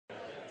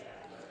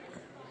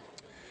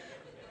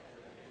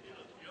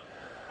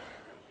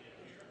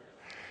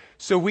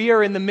So we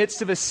are in the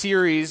midst of a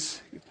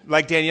series,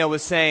 like Danielle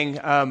was saying,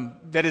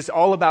 that is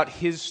all about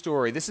his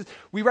story.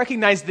 We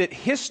recognize that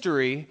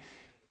history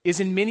is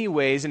in many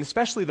ways, and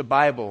especially the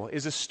Bible,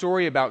 is a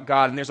story about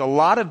God. And there's a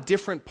lot of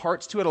different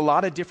parts to it, a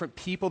lot of different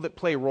people that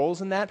play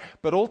roles in that.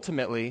 But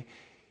ultimately,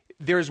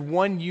 there's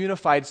one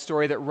unified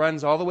story that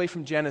runs all the way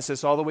from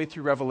Genesis all the way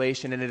through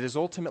Revelation, and it is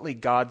ultimately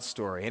God's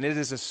story. And it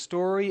is a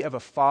story of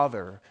a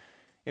father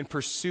in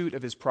pursuit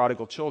of his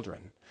prodigal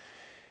children.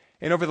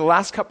 And over the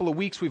last couple of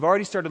weeks, we've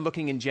already started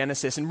looking in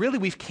Genesis, and really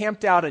we've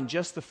camped out in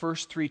just the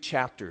first 3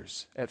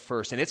 chapters at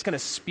first, and it's going to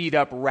speed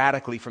up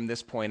radically from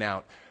this point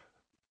out.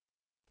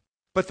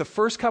 But the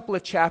first couple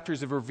of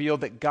chapters have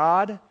revealed that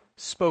God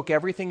spoke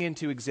everything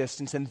into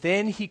existence, and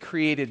then he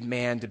created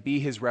man to be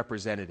his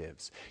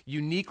representatives,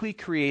 uniquely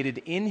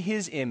created in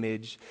his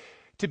image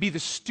to be the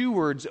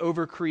stewards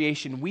over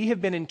creation. We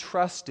have been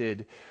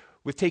entrusted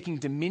with taking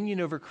dominion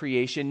over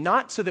creation,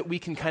 not so that we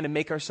can kind of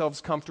make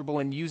ourselves comfortable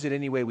and use it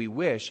any way we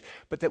wish,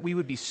 but that we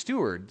would be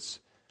stewards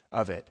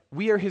of it.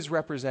 We are his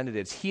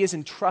representatives. He has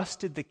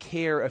entrusted the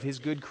care of his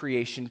good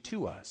creation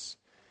to us.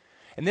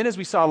 And then as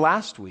we saw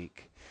last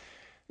week,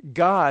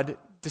 God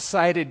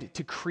decided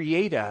to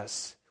create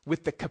us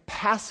with the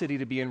capacity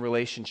to be in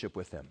relationship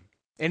with him.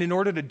 And in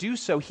order to do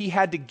so, he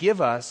had to give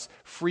us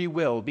free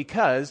will,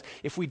 because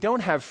if we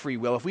don't have free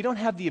will, if we don't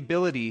have the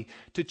ability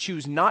to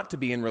choose not to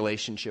be in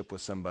relationship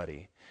with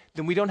somebody,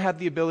 then we don't have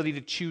the ability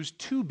to choose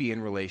to be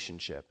in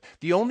relationship.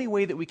 The only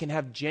way that we can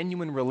have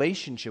genuine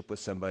relationship with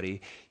somebody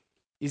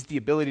is the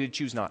ability to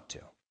choose not to.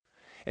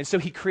 And so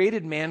he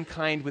created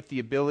mankind with the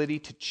ability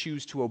to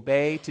choose to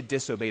obey, to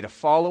disobey, to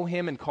follow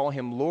him and call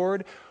him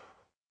Lord,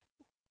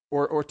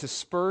 or to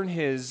spurn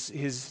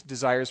his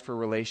desires for a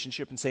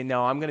relationship and say,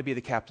 no, I'm going to be the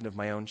captain of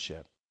my own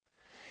ship.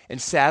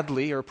 And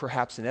sadly, or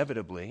perhaps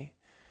inevitably,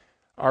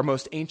 our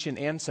most ancient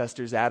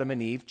ancestors, Adam and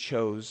Eve,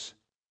 chose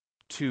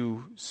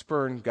to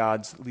spurn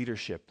God's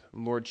leadership,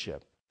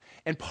 lordship.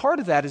 And part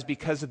of that is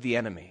because of the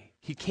enemy.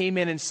 He came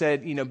in and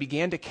said,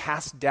 began to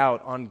cast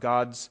doubt on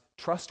God's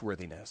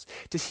trustworthiness.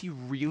 Does he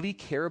really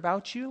care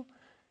about you?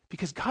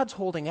 Because God's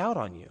holding out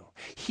on you.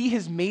 He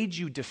has made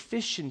you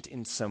deficient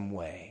in some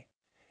way.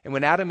 And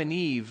when Adam and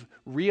Eve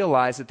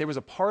realized that there was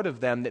a part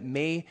of them that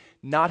may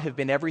not have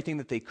been everything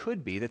that they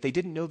could be, that they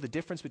didn't know the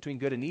difference between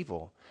good and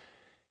evil,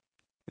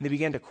 and they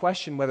began to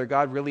question whether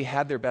God really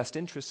had their best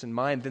interests in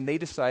mind, then they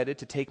decided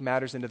to take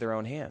matters into their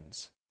own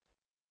hands.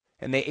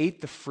 And they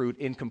ate the fruit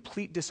in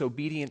complete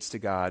disobedience to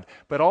God,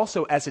 but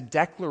also as a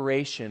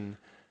declaration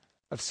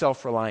of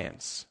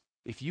self-reliance.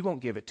 If you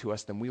won't give it to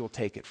us, then we will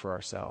take it for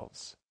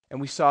ourselves.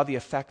 And we saw the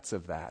effects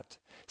of that.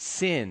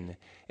 Sin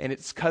and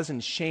its cousin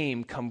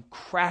shame come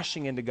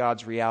crashing into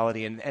God's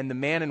reality, and the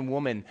man and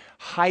woman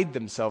hide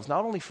themselves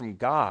not only from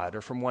God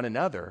or from one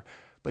another,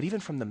 but even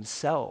from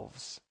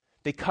themselves.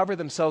 They cover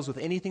themselves with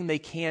anything they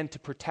can to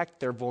protect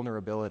their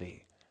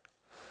vulnerability.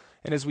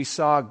 And as we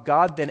saw,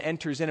 God then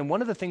enters in, and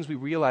one of the things we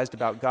realized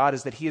about God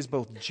is that he is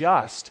both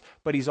just,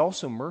 but he's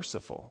also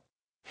merciful.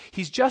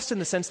 He's just in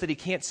the sense that he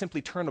can't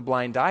simply turn a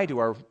blind eye to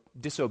our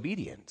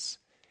disobedience.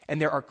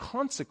 And there are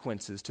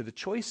consequences to the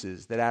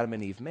choices that Adam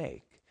and Eve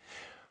make.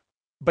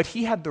 But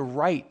he had the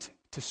right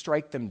to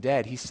strike them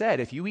dead. He said,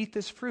 if you eat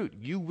this fruit,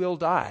 you will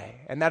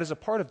die. And that is a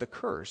part of the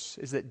curse,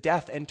 is that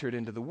death entered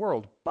into the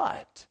world.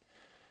 But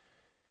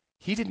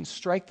he didn't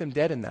strike them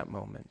dead in that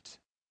moment.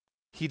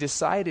 He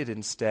decided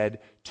instead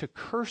to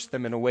curse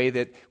them in a way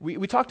that, we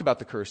talked about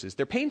the curses.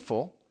 They're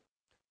painful,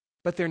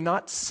 but they're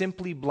not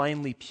simply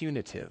blindly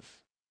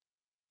punitive,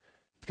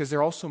 because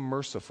they're also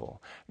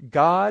merciful.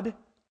 God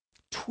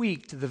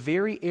tweaked the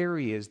very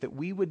areas that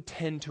we would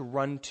tend to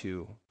run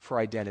to for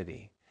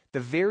identity. The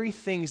very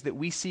things that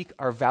we seek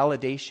our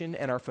validation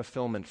and our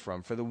fulfillment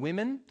from. For the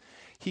women,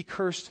 he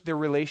cursed their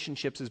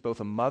relationships as both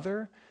a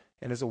mother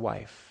and as a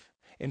wife.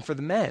 And for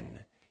the men,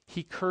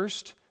 he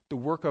cursed the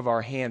work of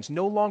our hands.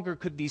 No longer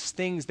could these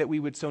things that we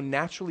would so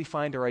naturally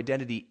find our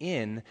identity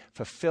in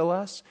fulfill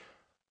us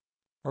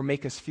or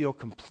make us feel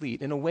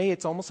complete. In a way,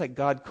 it's almost like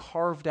God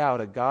carved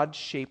out a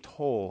God-shaped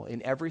hole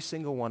in every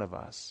single one of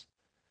us,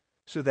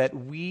 so that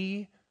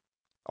we,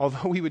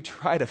 although we would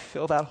try to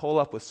fill that hole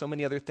up with so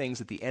many other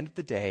things, at the end of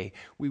the day,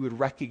 we would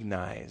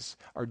recognize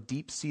our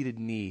deep-seated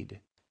need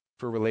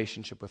for a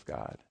relationship with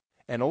God,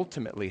 and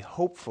ultimately,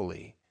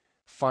 hopefully,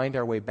 find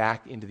our way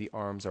back into the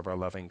arms of our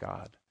loving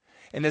God.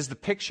 And as the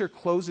picture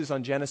closes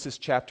on Genesis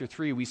chapter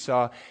 3, we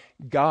saw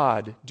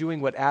God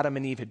doing what Adam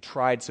and Eve had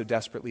tried so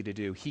desperately to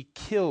do. He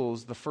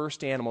kills the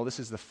first animal. This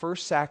is the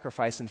first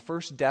sacrifice and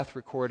first death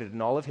recorded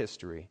in all of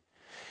history.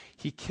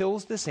 He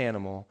kills this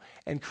animal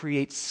and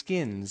creates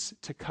skins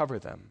to cover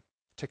them,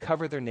 to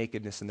cover their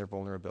nakedness and their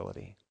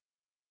vulnerability.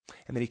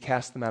 And then he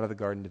casts them out of the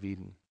Garden of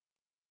Eden.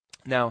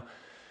 Now,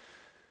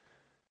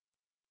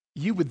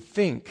 you would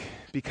think,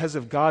 because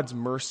of God's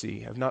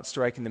mercy of not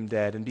striking them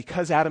dead, and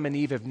because Adam and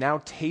Eve have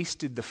now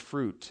tasted the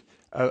fruit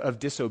of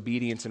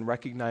disobedience and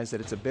recognized that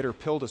it's a bitter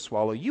pill to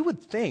swallow, you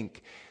would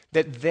think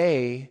that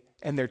they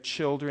and their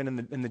children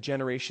and the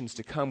generations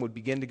to come would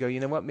begin to go, you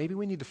know what, maybe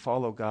we need to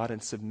follow God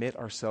and submit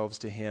ourselves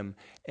to him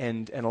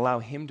and allow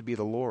him to be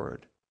the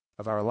Lord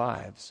of our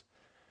lives.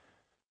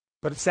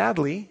 But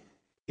sadly,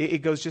 it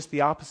goes just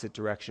the opposite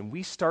direction.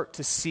 We start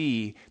to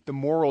see the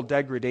moral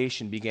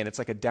degradation begin. It's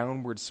like a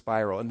downward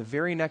spiral. In the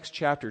very next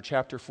chapter,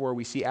 chapter 4,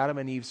 we see Adam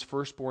and Eve's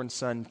firstborn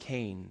son,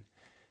 Cain,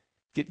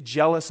 get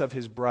jealous of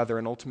his brother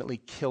and ultimately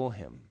kill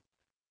him.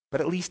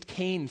 But at least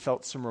Cain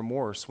felt some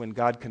remorse when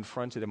God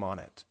confronted him on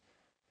it.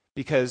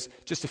 Because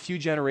just a few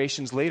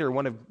generations later,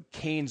 one of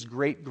Cain's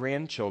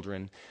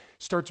great-grandchildren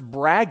starts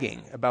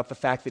bragging about the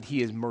fact that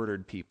he has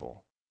murdered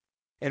people.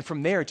 And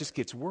from there, it just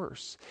gets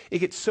worse. It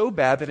gets so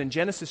bad that in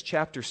Genesis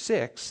chapter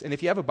 6, and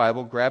if you have a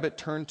Bible, grab it,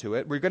 turn to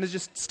it. We're going to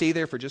just stay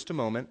there for just a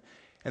moment,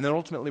 and then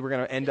ultimately we're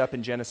going to end up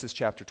in Genesis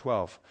chapter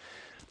 12.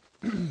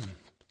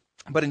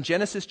 But in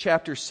Genesis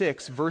chapter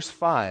 6, verse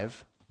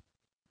 5,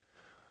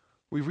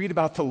 we read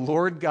about the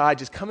Lord God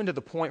just coming to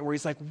the point where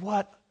he's like,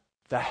 what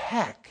the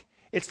heck?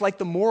 It's like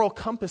the moral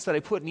compass that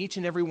I put in each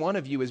and every one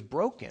of you is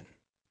broken.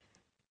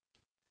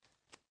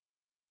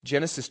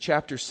 Genesis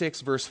chapter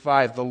 6, verse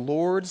 5, the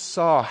Lord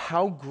saw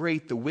how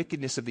great the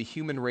wickedness of the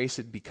human race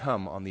had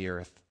become on the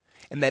earth,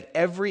 and that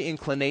every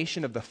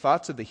inclination of the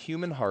thoughts of the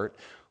human heart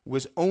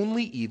was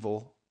only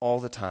evil all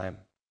the time.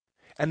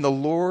 And the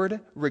Lord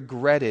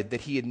regretted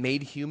that he had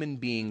made human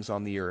beings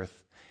on the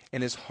earth,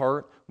 and his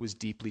heart was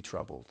deeply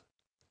troubled.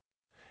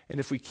 And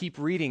if we keep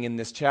reading in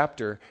this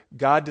chapter,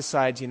 God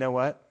decides, you know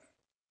what?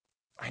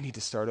 I need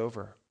to start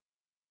over.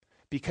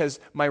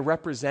 Because my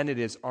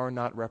representatives are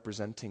not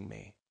representing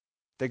me.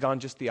 They've gone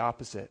just the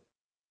opposite.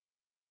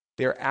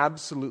 They're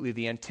absolutely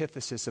the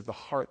antithesis of the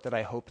heart that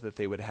I hope that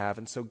they would have.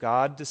 And so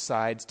God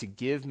decides to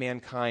give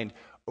mankind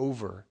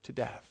over to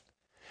death.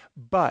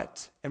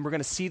 But, and we're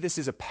going to see this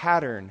as a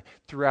pattern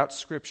throughout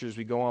Scripture as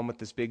we go on with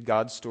this big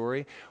God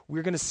story,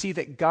 we're going to see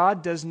that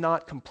God does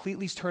not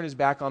completely turn his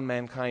back on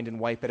mankind and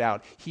wipe it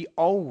out. He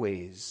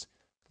always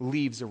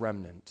leaves a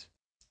remnant.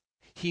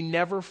 He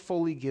never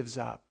fully gives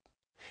up.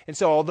 And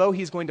so although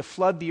he's going to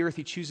flood the earth,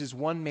 he chooses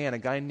one man, a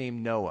guy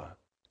named Noah,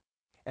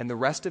 and the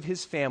rest of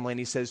his family, and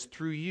he says,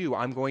 through you,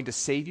 I'm going to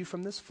save you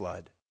from this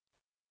flood.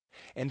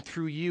 And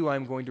through you,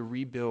 I'm going to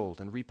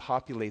rebuild and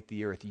repopulate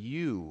the earth.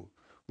 You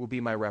will be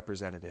my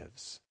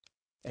representatives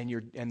and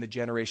the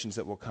generations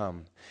that will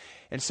come.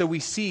 And so we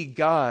see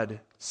God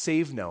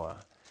save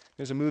Noah.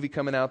 There's a movie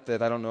coming out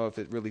that I don't know if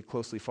it really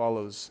closely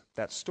follows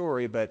that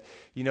story, but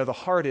you know, the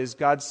heart is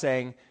God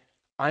saying,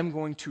 I'm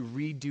going to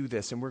redo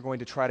this, and we're going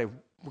to try to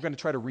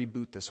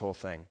reboot this whole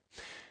thing.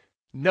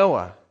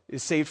 Noah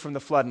is saved from the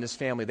flood and his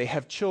family. They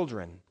have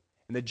children,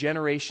 and the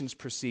generations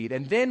proceed.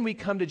 And then we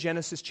come to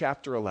Genesis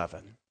chapter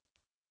 11.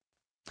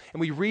 And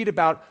we read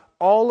about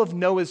all of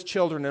Noah's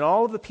children and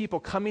all of the people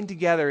coming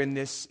together in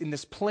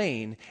this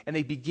plain, and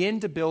they begin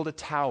to build a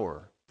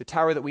tower, the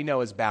tower that we know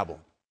as Babel.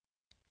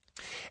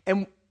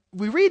 And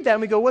we read that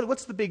and we go,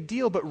 what's the big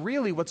deal? But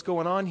really what's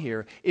going on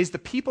here is the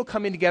people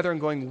coming together and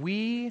going,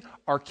 we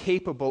are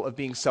capable of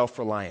being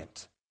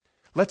self-reliant.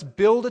 Let's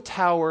build a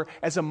tower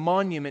as a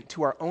monument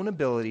to our own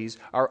abilities,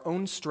 our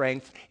own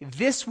strength.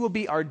 This will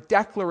be our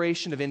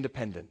declaration of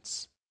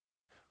independence.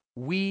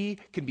 We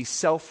can be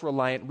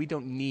self-reliant. We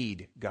don't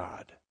need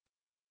God.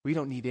 We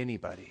don't need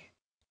anybody.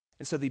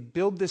 And so they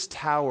build this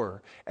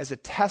tower as a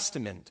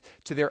testament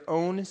to their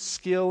own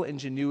skill,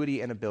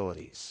 ingenuity, and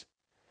abilities.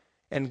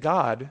 And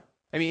God,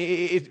 I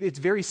mean, it's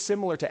very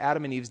similar to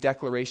Adam and Eve's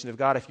declaration of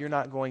God, if you're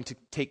not going to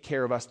take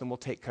care of us, then we'll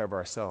take care of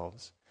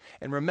ourselves.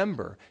 And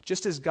remember,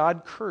 just as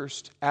God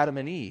cursed Adam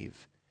and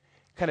Eve,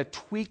 kind of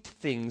tweaked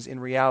things in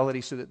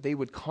reality so that they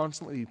would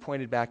constantly be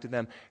pointed back to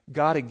them,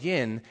 God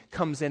again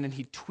comes in and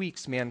he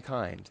tweaks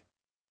mankind.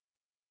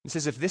 He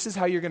says, if this is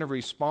how you're going to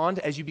respond,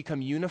 as you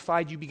become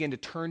unified, you begin to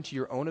turn to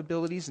your own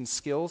abilities and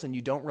skills and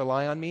you don't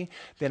rely on me,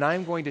 then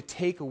I'm going to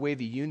take away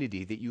the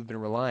unity that you've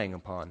been relying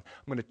upon.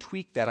 I'm going to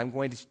tweak that. I'm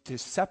going to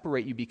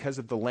separate you because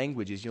of the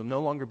languages. You'll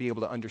no longer be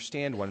able to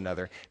understand one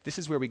another. This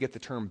is where we get the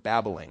term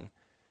babbling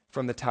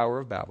from the Tower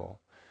of Babel.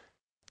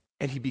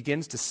 And he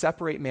begins to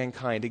separate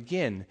mankind.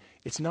 Again,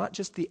 it's not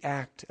just the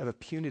act of a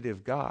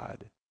punitive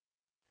God.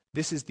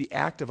 This is the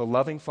act of a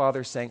loving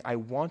Father saying, I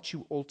want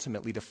you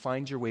ultimately to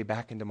find your way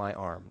back into my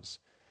arms.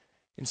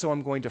 And so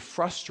I'm going to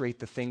frustrate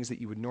the things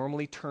that you would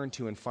normally turn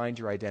to and find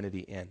your identity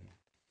in.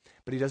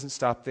 But he doesn't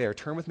stop there.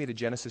 Turn with me to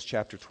Genesis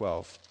chapter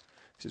 12.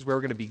 This is where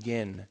we're going to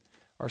begin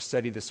our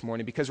study this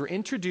morning, because we're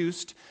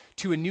introduced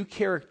to a new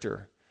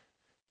character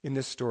in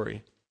this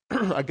story.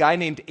 A guy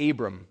named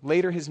Abram.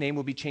 Later his name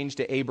will be changed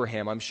to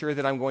Abraham. I'm sure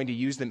that I'm going to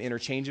use them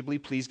interchangeably.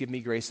 Please give me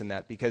grace in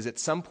that, because at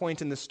some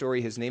point in the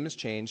story his name is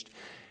changed,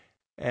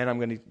 and I'm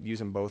going to use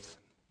them both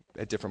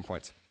at different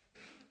points.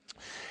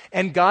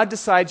 And God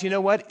decides, you know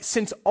what?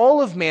 Since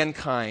all of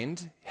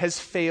mankind has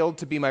failed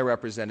to be my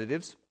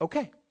representatives,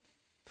 okay,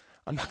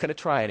 I'm not going to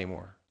try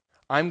anymore.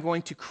 I'm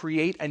going to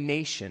create a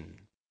nation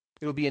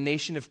It'll be a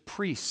nation of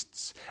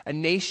priests, a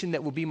nation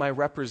that will be my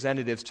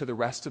representatives to the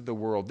rest of the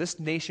world. This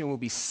nation will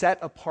be set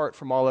apart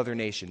from all other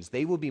nations.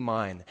 They will be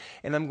mine.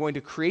 And I'm going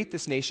to create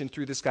this nation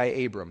through this guy,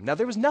 Abram. Now,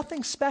 there was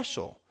nothing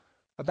special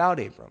about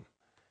Abram.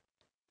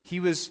 He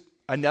was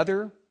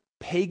another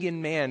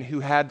pagan man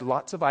who had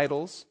lots of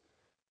idols,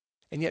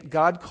 and yet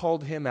God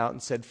called him out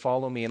and said,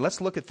 follow me. And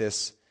let's look at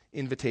this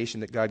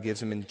invitation that God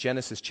gives him in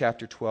Genesis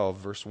chapter 12,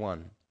 verse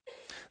 1.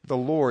 The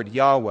Lord,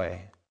 Yahweh.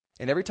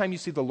 And every time you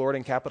see the Lord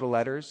in capital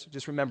letters,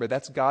 just remember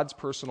that's God's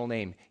personal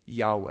name,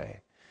 Yahweh.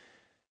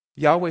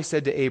 Yahweh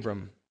said to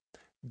Abram,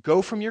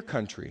 go from your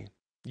country,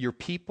 your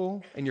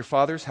people, and your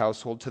father's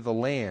household to the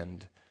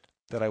land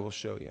that I will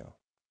show you.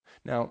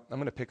 Now, I'm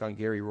going to pick on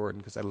Gary Rorden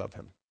because I love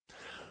him.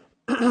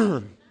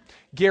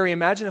 Gary,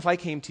 imagine if I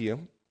came to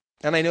you,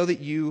 and I know that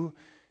you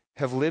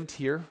have lived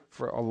here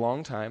for a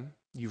long time.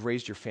 You've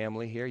raised your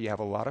family here. You have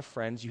a lot of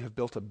friends. You have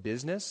built a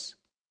business.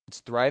 It's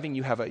thriving.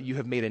 You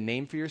have made a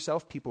name for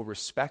yourself. People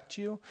respect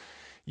you.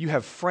 You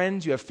have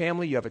friends. You have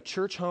family. You have a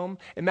church home.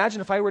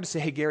 Imagine if I were to say,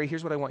 hey, Gary,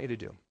 here's what I want you to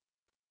do.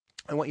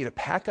 I want you to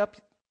pack up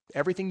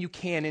everything you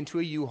can into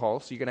a U-Haul,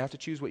 so you're going to have to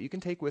choose what you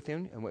can take with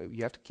you and what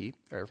you have to keep,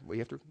 or what you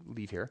have to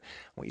leave here.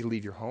 I want you to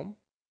leave your home.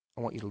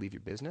 I want you to leave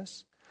your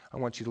business. I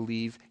want you to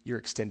leave your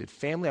extended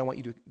family. I want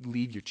you to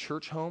leave your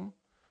church home.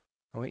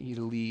 I want you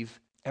to leave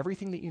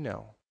everything that you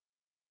know.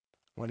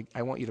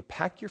 I want you to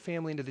pack your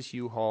family into this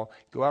U-Haul,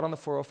 go out on the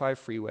 405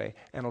 freeway,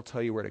 and I'll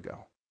tell you where to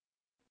go.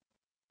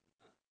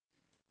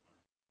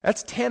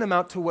 That's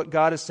tantamount to what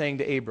God is saying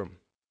to Abram.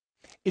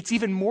 It's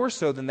even more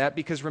so than that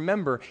because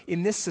remember,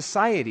 in this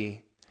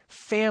society,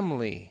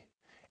 family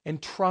and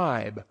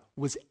tribe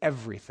was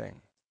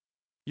everything.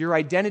 Your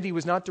identity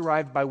was not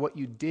derived by what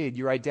you did.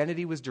 Your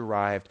identity was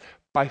derived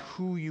by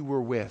who you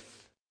were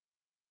with,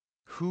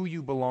 who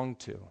you belonged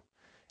to.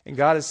 And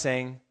God is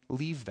saying,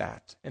 leave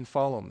that and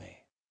follow me.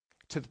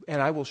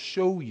 And I will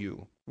show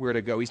you where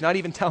to go. He's not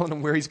even telling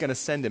him where he's going to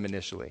send him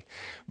initially.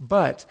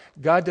 But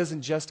God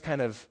doesn't just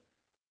kind of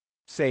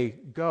say,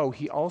 go.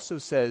 He also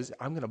says,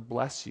 I'm going to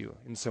bless you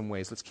in some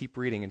ways. Let's keep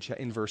reading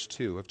in verse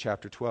 2 of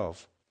chapter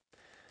 12.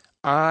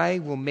 I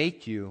will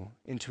make you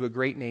into a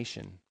great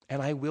nation, and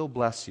I will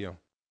bless you.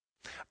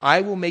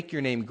 I will make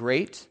your name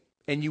great,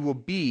 and you will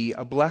be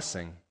a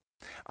blessing.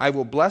 I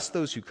will bless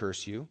those who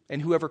curse you,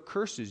 and whoever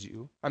curses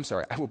you,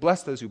 I will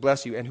bless those who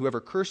bless you, and whoever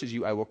curses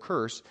you, I will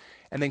curse.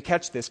 And then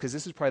catch this, because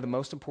this is probably the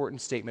most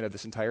important statement of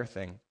this entire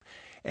thing.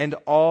 And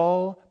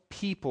all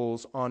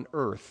peoples on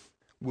earth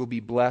will be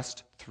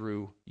blessed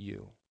through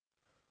you.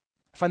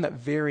 I find that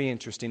very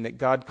interesting that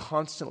God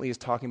constantly is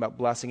talking about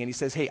blessing, and he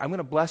says, hey, I'm going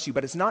to bless you,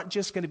 but it's not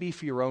just going to be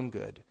for your own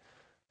good.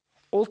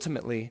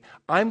 Ultimately,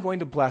 I'm going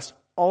to bless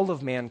all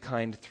of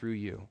mankind through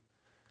you.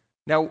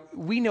 Now,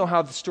 we know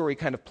how the story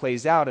kind of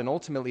plays out, and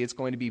ultimately it's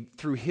going to be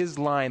through his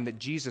line that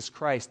Jesus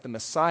Christ, the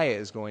Messiah,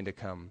 is going to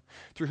come,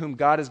 through whom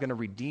God is going to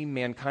redeem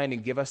mankind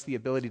and give us the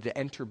ability to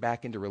enter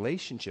back into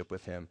relationship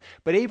with him.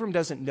 But Abram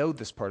doesn't know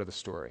this part of the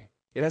story.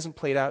 It hasn't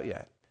played out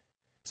yet.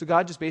 So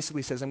God just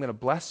basically says, I'm going to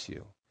bless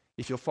you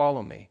if you'll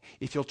follow me,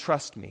 if you'll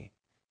trust me,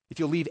 if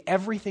you'll leave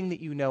everything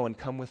that you know and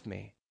come with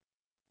me.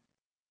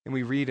 And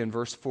we read in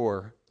verse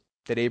 4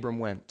 that Abram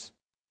went,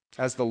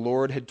 as the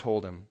Lord had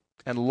told him.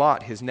 And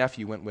Lot, his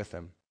nephew, went with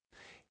him.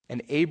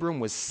 And Abram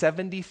was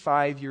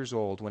 75 years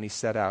old when he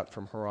set out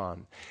from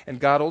Haran. And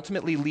God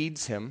ultimately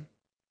leads him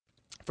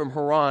from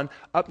Haran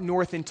up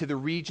north into the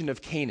region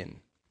of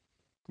Canaan,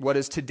 what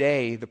is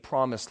today the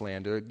Promised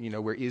Land, or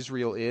where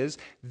Israel is.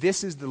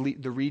 This is the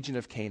region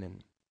of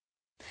Canaan.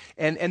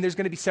 And there's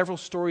going to be several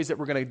stories that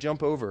we're going to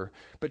jump over,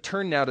 but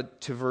turn now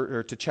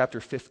to chapter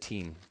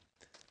 15.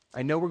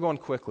 I know we're going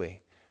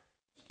quickly,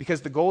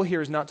 because the goal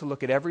here is not to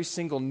look at every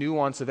single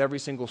nuance of every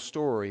single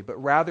story,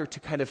 but rather to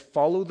kind of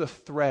follow the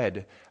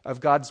thread of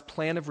God's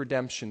plan of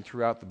redemption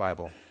throughout the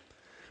Bible.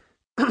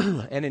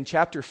 And in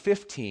chapter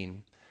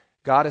 15,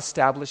 God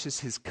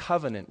establishes his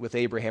covenant with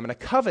Abraham. And a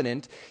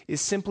covenant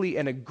is simply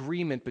an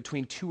agreement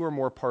between two or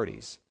more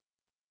parties.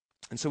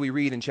 And so we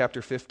read in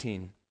chapter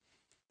 15,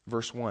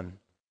 verse 1.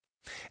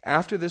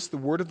 After this, the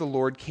word of the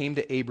Lord came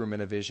to Abram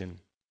in a vision.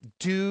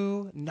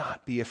 Do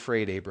not be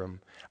afraid,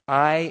 Abram.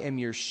 I am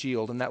your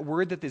shield. And that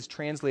word that is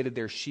translated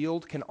there,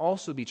 shield, can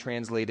also be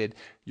translated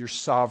your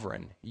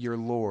sovereign, your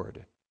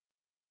Lord.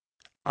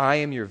 I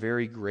am your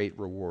very great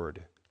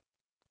reward.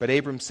 But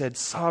Abram said,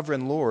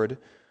 Sovereign Lord,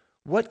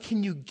 what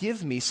can you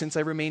give me since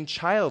I remain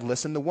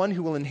childless, and the one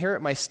who will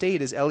inherit my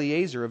state is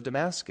Eliezer of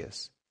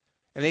Damascus?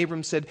 And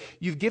Abram said,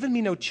 You've given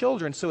me no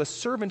children, so a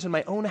servant in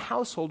my own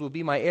household will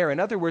be my heir. In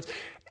other words,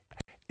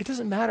 it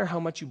doesn't matter how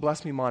much you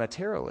bless me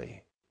monetarily.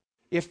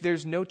 If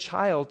there's no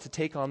child to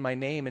take on my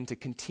name and to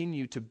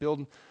continue to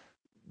build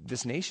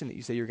this nation that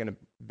you say you're going to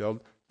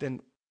build,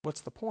 then what's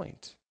the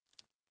point?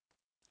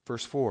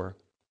 Verse 4,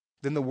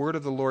 Then the word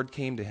of the Lord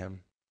came to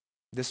him.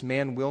 This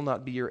man will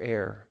not be your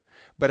heir,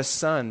 but a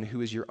son who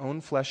is your own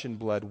flesh and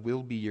blood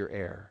will be your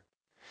heir.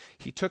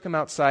 He took him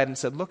outside and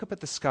said, Look up at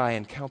the sky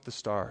and count the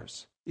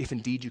stars, if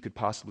indeed you could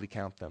possibly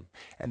count them.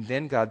 And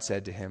then God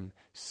said to him,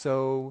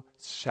 So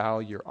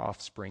shall your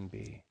offspring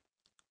be.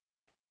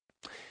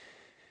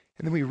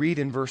 And then we read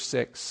in verse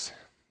 6,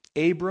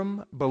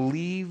 Abram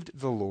believed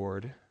the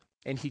Lord,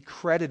 and he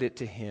credited it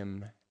to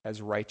him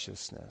as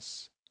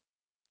righteousness.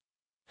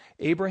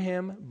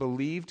 Abraham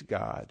believed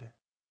God,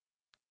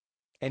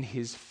 and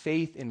his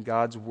faith in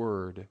God's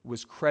word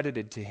was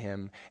credited to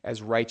him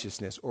as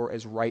righteousness or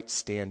as right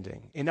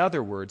standing. In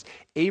other words,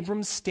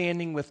 Abram's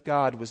standing with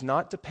God was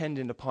not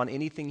dependent upon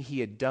anything he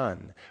had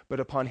done,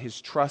 but upon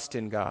his trust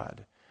in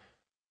God,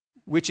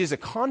 which is a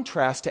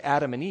contrast to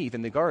Adam and Eve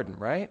in the garden,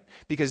 right?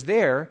 Because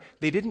there,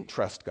 they didn't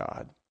trust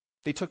God.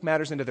 They took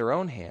matters into their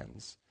own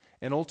hands,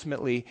 and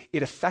ultimately,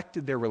 it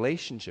affected their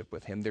relationship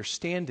with him, their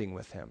standing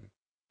with him.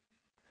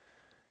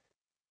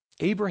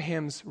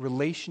 Abraham's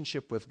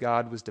relationship with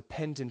God was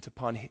dependent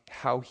upon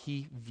how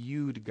he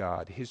viewed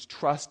God, his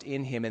trust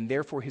in him, and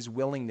therefore his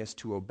willingness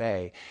to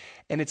obey.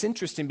 And it's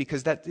interesting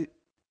because that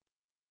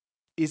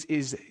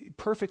is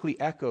perfectly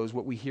echoes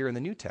what we hear in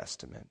the New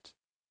Testament.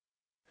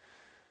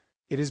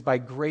 It is by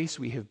grace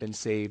we have been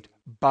saved,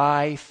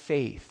 by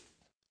faith,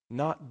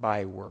 not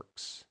by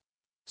works,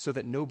 so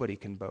that nobody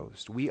can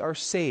boast. We are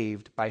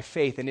saved by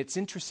faith. And it's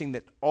interesting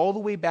that all the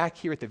way back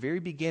here at the very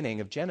beginning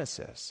of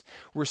Genesis,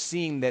 we're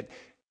seeing that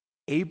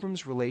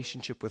Abram's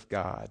relationship with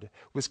God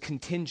was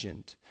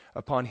contingent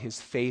upon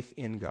his faith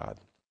in God.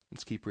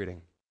 Let's keep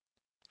reading.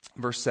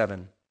 Verse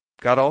 7,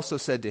 God also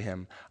said to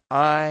him,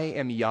 I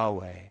am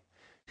Yahweh,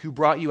 who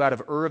brought you out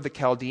of Ur of the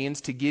Chaldeans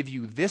to give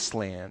you this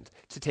land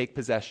to take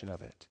possession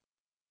of it.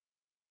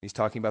 He's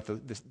talking about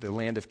the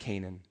land of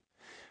Canaan.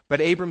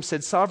 But Abram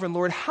said, Sovereign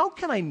Lord, how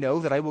can I know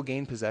that I will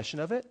gain possession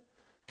of it?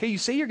 Okay, you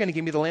say you're going to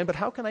give me the land, but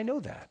how can I know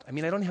that? I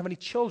mean, I don't have any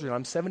children.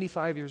 I'm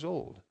 75 years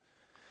old.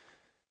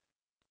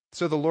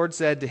 So the Lord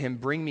said to him,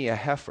 Bring me a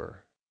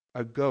heifer,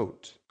 a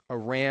goat, a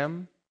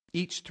ram,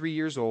 each 3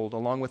 years old,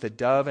 along with a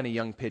dove and a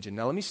young pigeon.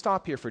 Now let me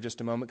stop here for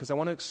just a moment because I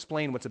want to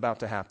explain what's about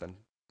to happen.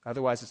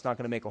 Otherwise, it's not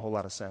going to make a whole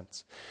lot of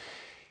sense.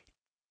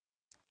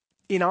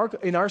 In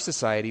our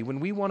society, when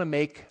we want to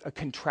make a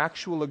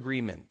contractual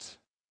agreement,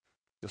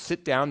 you'll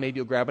sit down, maybe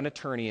you'll grab an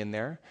attorney in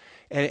there,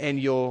 and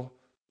you'll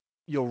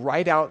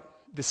write out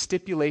the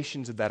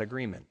stipulations of that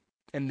agreement.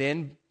 And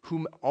then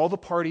all the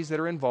parties that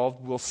are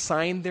involved will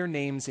sign their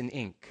names in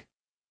ink,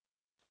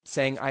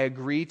 saying, I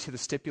agree to the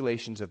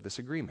stipulations of this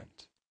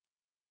agreement.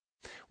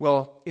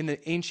 Well, in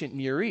the ancient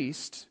Near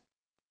East,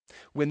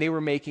 when they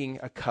were making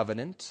a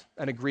covenant,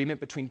 an agreement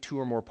between two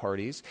or more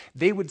parties,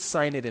 they would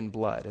sign it in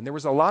blood. And there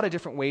was a lot of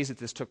different ways that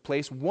this took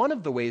place. One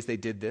of the ways they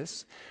did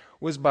this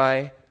was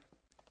by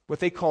what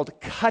they called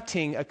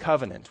cutting a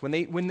covenant.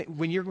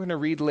 When you're going to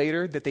read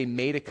later that they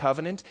made a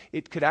covenant,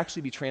 it could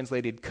actually be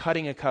translated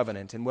cutting a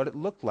covenant. And what it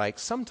looked like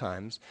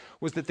sometimes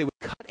was that they would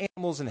cut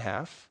animals in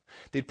half.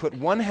 They'd put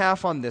one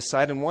half on this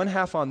side and one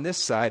half on this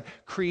side,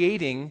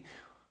 creating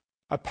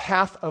a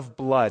path of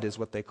blood is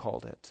what they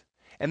called it.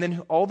 And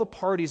then all the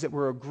parties that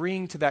were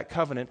agreeing to that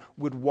covenant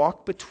would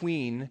walk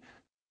between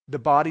the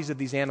bodies of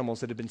these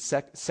animals that had been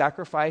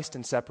sacrificed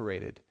and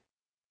separated.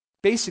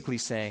 Basically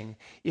saying,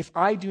 if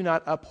I do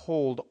not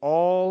uphold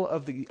all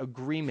of the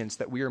agreements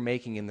that we are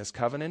making in this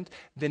covenant,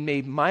 then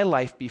may my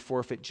life be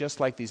forfeit just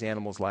like these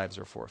animals' lives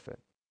are forfeit.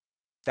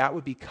 That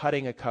would be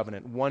cutting a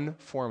covenant, one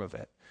form of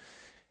it.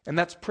 And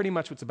that's pretty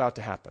much what's about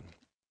to happen.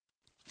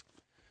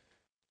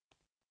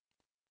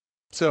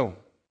 So,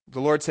 the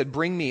Lord said,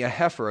 Bring me a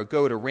heifer, a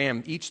goat, a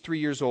ram, each 3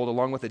 years old,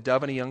 along with a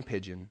dove and a young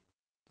pigeon.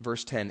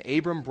 Verse 10,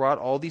 Abram brought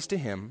all these to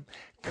him,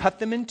 cut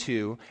them in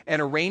two,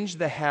 and arranged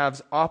the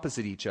halves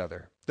opposite each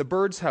other. The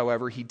birds,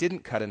 however, he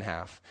didn't cut in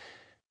half.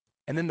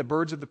 And then the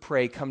birds of the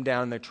prey come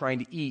down, and they're trying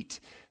to eat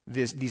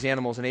these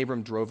animals, and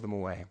Abram drove them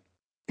away.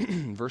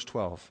 Verse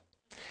 12,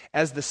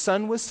 As the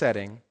sun was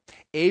setting,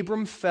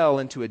 Abram fell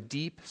into a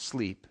deep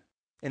sleep,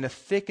 and a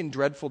thick and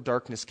dreadful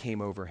darkness came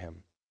over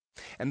him.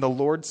 And the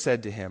Lord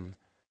said to him,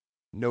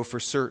 Know for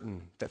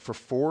certain that for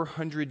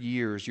 400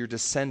 years your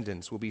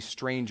descendants will be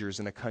strangers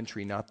in a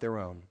country not their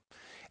own,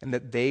 and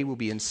that they will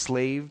be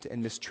enslaved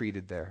and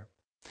mistreated there.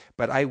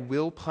 But I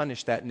will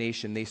punish that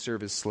nation they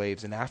serve as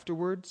slaves, and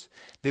afterwards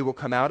they will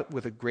come out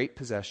with great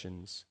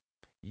possessions.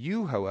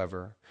 You,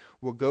 however,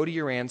 will go to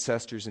your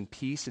ancestors in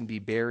peace and be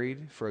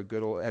buried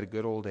at a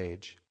good old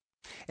age.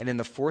 And in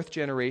the 4th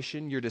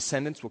generation your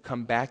descendants will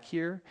come back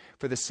here,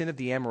 for the sin of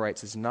the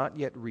Amorites has not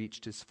yet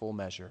reached its full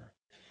measure.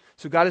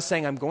 So God is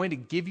saying, I'm going to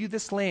give you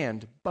this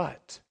land,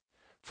 but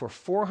for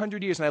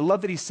 400 years, and I love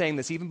that he's saying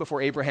this even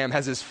before Abraham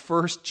has his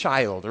first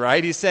child,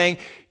 right? He's saying,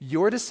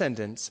 your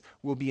descendants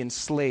will be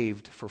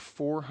enslaved for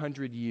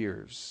 400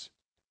 years,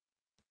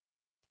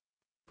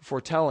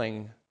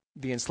 foretelling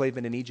the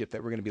enslavement in Egypt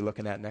that we're going to be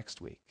looking at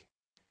next week.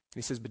 And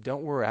he says, but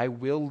don't worry, I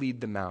will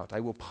lead them out. I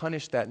will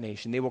punish that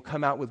nation. They will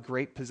come out with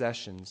great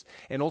possessions,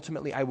 and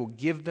ultimately I will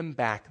give them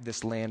back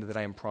this land that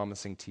I am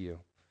promising to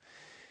you.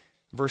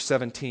 Verse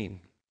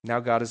 17. Now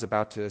God is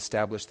about to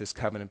establish this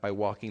covenant by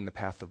walking the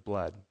path of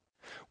blood.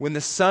 When the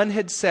sun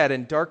had set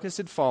and darkness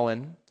had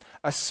fallen,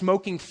 a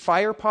smoking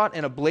firepot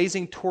and a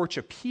blazing torch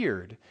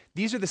appeared.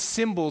 These are the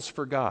symbols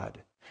for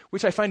God.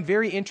 which I find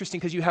very interesting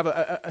because you have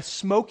a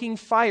smoking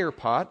fire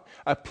pot,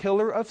 a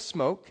pillar of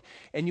smoke,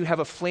 and you have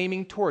a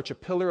flaming torch, a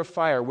pillar of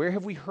fire. Where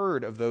have we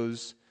heard of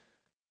those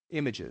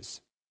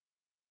images?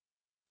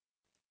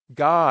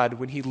 God,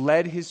 when he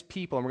led his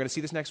people, and we're going to see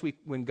this next week,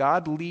 when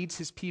God leads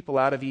his people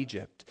out of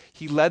Egypt,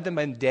 he led them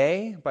in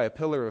day by a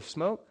pillar of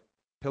smoke,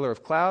 pillar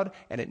of cloud,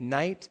 and at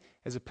night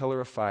as a pillar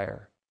of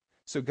fire.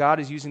 So God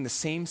is using the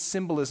same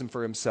symbolism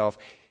for himself.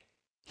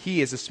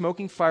 He, as a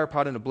smoking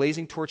firepot and a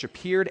blazing torch,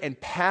 appeared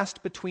and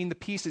passed between the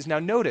pieces. Now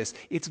notice,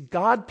 it's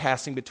God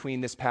passing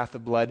between this path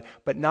of blood,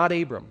 but not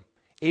Abram.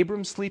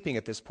 Abram's sleeping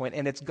at this point,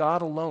 and it's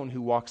God alone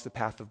who walks the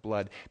path of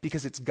blood,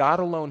 because it's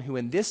God alone who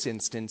in this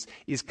instance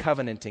is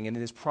covenanting and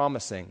is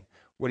promising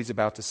what he's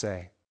about to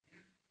say.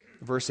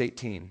 Verse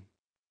 18.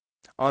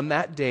 On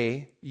that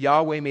day,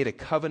 Yahweh made a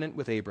covenant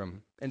with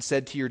Abram and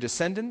said, to your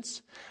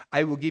descendants,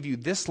 I will give you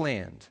this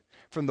land,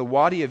 from the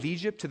Wadi of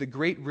Egypt to the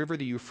great river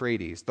the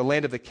Euphrates, the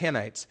land of the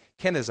Kenites,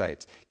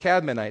 Kenizzites,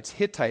 Cadmonites,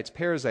 Hittites,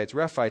 Perizzites,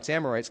 Rephites,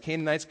 Amorites,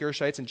 Canaanites,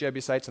 Gershites, and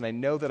Jebusites, and I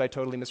know that I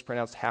totally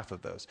mispronounced half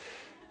of those.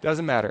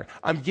 Doesn't matter.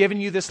 I'm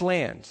giving you this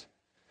land.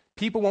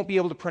 People won't be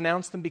able to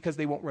pronounce them because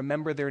they won't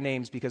remember their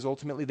names, because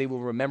ultimately they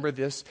will remember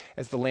this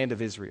as the land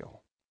of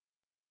Israel.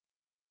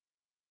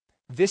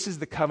 This is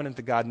the covenant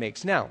that God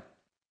makes. Now,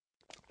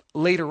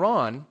 later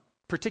on,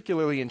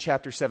 particularly in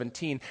chapter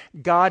 17,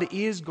 God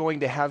is going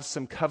to have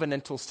some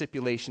covenantal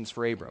stipulations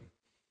for Abram.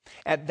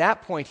 At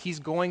that point, he's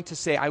going to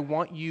say, I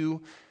want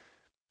you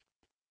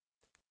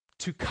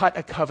to cut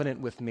a covenant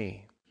with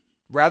me.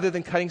 Rather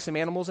than cutting some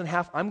animals in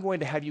half, I'm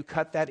going to have you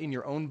cut that in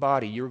your own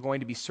body. You're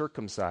going to be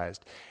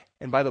circumcised.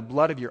 And by the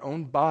blood of your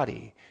own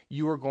body,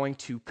 you are going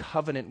to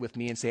covenant with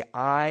me and say,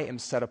 I am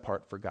set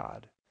apart for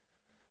God.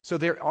 So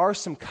there are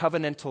some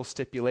covenantal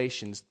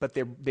stipulations, but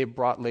they're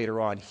brought later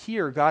on.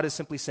 Here, God is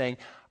simply saying,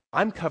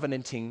 I'm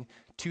covenanting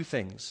two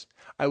things.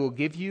 I will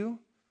give you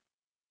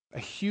a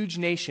huge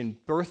nation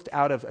birthed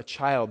out of a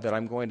child that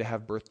I'm going to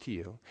have birth to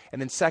you. And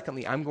then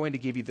secondly, I'm going to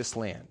give you this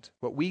land,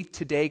 what we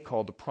today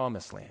call the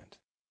promised land.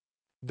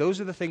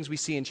 Those are the things we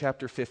see in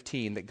chapter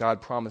 15 that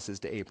God promises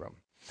to Abram.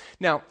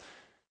 Now,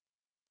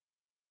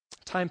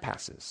 time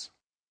passes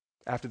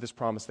after this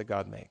promise that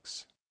God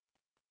makes.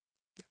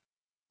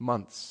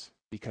 Months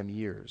become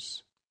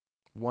years.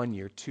 1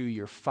 year, 2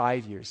 year,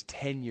 5 years,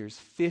 10 years,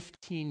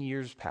 15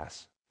 years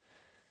pass.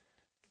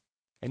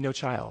 And no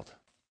child.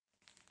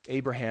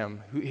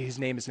 Abraham, his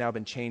name has now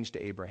been changed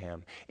to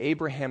Abraham.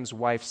 Abraham's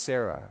wife,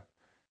 Sarah,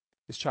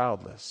 is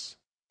childless.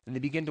 And they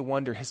begin to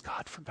wonder, has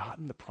God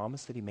forgotten the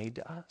promise that he made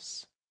to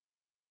us?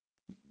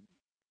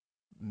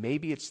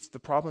 Maybe it's the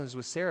problem is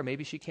with Sarah.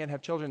 Maybe she can't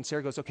have children. And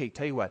Sarah goes, okay,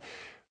 tell you what.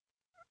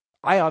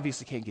 I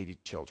obviously can't give you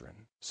children.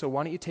 So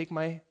why don't you take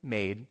my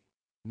maid,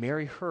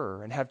 marry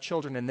her, and have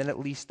children, and then at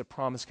least the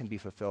promise can be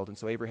fulfilled. And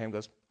so Abraham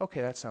goes,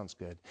 okay, that sounds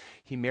good.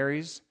 He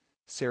marries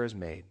Sarah's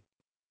maid.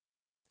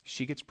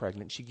 She gets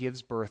pregnant. She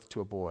gives birth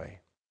to a boy,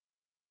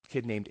 a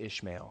kid named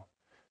Ishmael.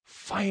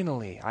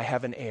 Finally, I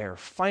have an heir.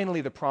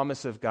 Finally, the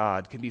promise of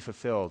God can be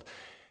fulfilled.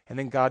 And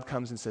then God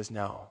comes and says,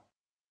 no,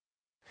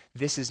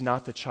 this is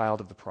not the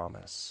child of the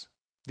promise.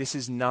 This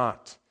is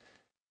not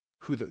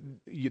who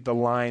the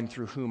line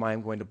through whom I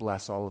am going to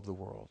bless all of the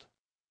world.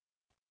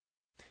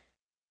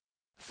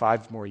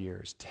 5 more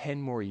years,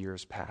 10 more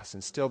years pass,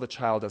 and still the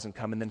child doesn't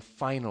come. And then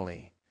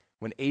finally,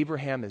 when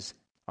Abraham is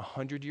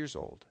 100 years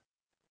old,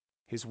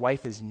 his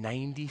wife is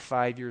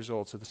 95 years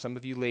old. So some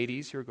of you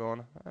ladies who are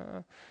going,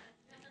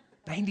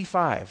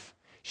 95.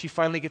 She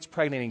finally gets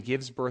pregnant and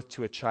gives birth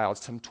to a child,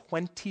 some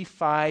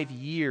 25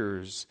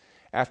 years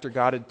after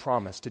God had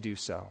promised to do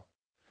so.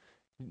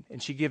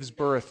 And she gives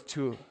birth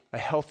to a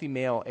healthy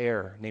male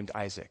heir named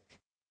Isaac.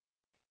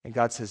 And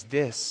God says,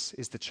 this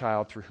is the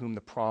child through whom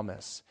the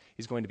promise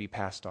is going to be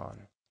passed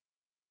on.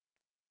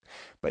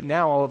 But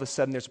now all of a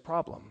sudden there's a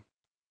problem.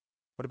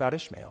 What about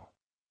Ishmael?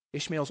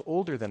 Ishmael's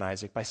older than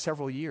Isaac by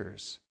several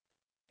years.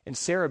 And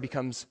Sarah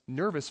becomes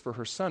nervous for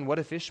her son. What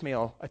if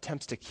Ishmael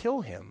attempts to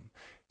kill him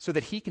so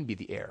that he can be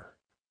the heir?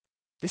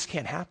 This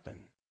can't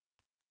happen.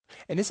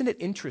 And isn't it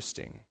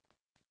interesting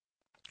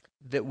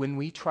that when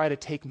we try to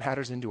take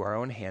matters into our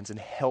own hands and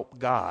help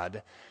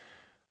God,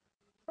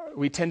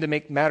 we tend to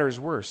make matters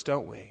worse,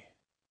 don't we?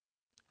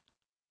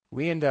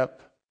 We end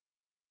up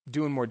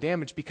doing more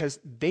damage because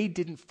they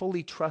didn't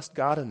fully trust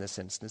God in this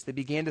instance. They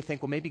began to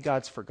think, well, maybe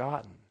God's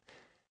forgotten.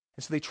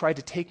 And so they tried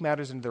to take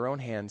matters into their own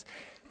hands.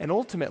 And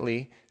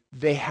ultimately,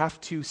 they have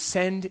to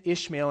send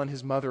Ishmael and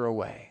his mother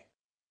away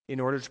in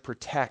order to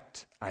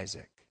protect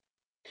Isaac.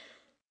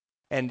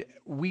 And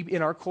we,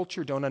 in our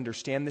culture, don't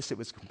understand this. It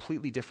was a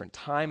completely different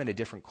time and a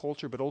different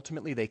culture, but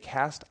ultimately they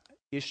cast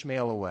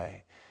Ishmael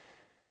away.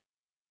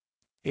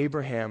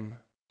 Abraham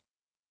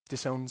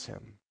disowns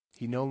him.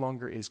 He no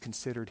longer is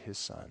considered his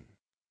son.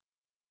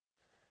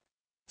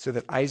 So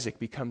that Isaac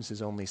becomes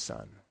his only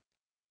son.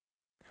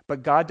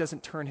 But God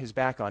doesn't turn his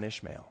back on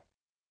Ishmael.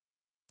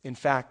 In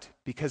fact,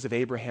 because of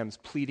Abraham's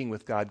pleading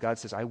with God, God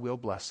says, I will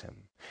bless him.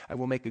 I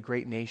will make a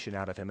great nation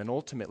out of him. And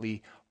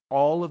ultimately,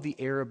 all of the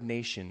Arab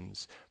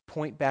nations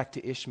point back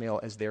to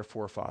Ishmael as their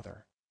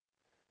forefather.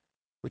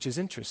 which is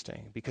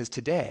interesting because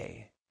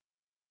today,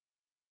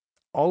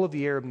 all of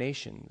the Arab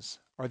nations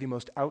are the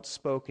most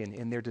outspoken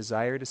in their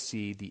desire to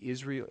see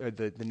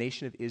the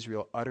nation of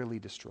Israel utterly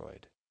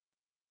destroyed.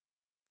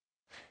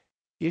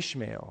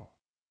 Ishmael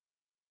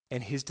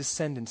and his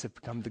descendants have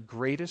become the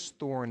greatest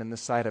thorn in the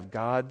side of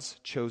God's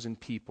chosen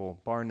people,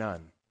 bar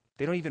none.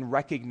 They don't even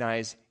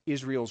recognize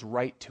Israel's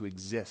right to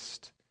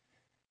exist,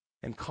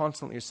 and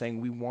constantly are saying,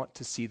 we want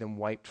to see them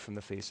wiped from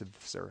the face of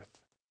this earth.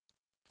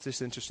 It's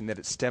just interesting that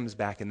it stems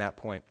back in that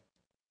point.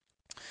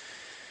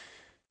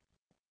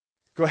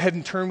 Go ahead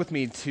and turn with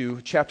me to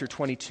chapter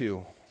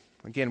 22.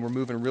 Again, we're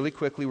moving really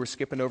quickly. We're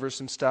skipping over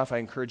some stuff. I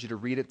encourage you to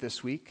read it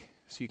this week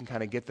so you can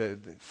kind of get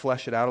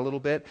flesh it out a little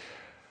bit.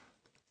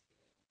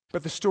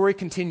 But the story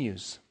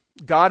continues.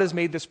 God has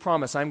made this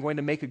promise. I'm going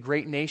to make a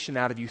great nation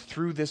out of you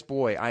through this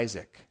boy,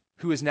 Isaac,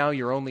 who is now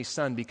your only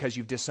son because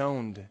you've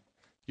disowned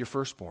your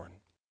firstborn.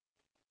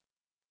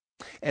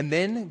 And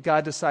then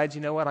God decides,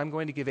 you know what? I'm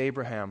going to give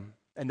Abraham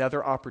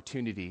another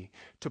opportunity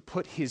to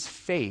put his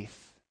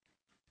faith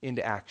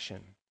into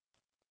action.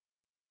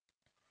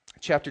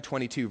 Chapter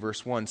 22,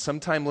 verse 1.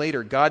 Sometime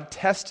later, God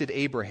tested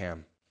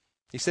Abraham.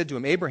 He said to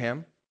him,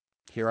 Abraham,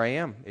 here I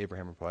am,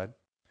 Abraham replied.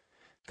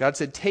 God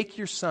said, take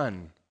your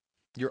son,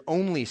 your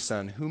only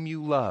son, whom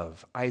you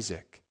love,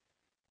 Isaac,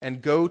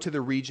 and go to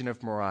the region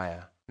of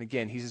Moriah. And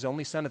again, he's his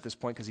only son at this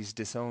point because he's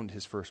disowned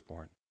his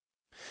firstborn.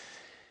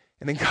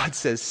 And then God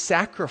says,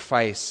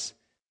 sacrifice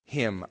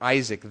him,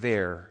 Isaac,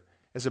 there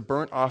as a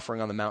burnt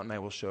offering on the mountain I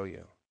will show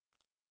you.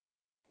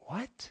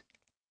 What?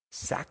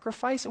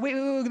 Sacrifice? Wait,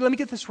 let me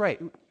get this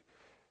right.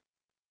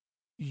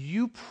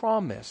 You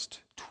promised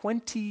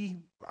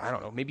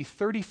maybe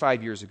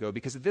 35 years ago,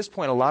 because at this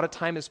point a lot of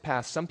time has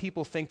passed. Some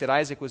people think that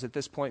Isaac was at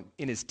this point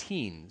in his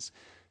teens.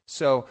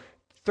 So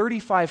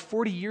 35,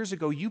 40 years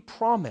ago, you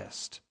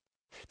promised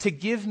to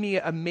give me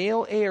a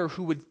male heir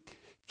who would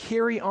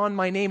carry on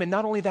my name, and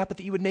not only that, but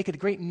that you would make a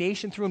great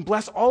nation through and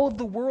bless all of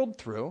the world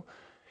through.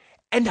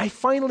 And I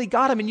finally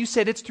got him, and you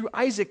said it's through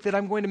Isaac that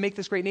I'm going to make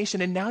this great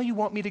nation, and now you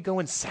want me to go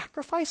and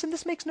sacrifice, and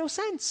this makes no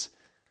sense.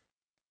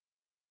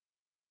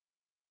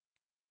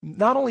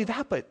 Not only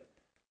that, but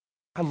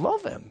I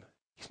love him.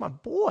 He's my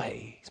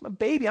boy. He's my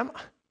baby. And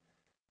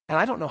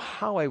I don't know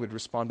how I would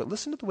respond, but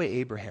listen to the way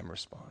Abraham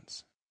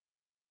responds.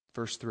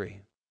 Verse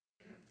 3.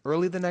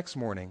 Early the next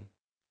morning,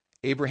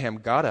 Abraham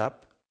got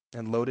up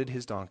and loaded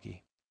his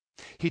donkey.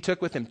 He took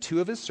with him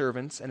 2 of his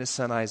servants and his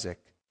son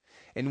Isaac.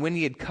 And when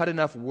he had cut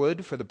enough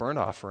wood for the burnt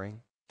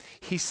offering,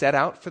 he set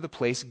out for the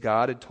place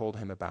God had told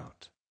him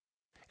about.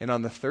 And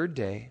on the 3rd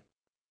day,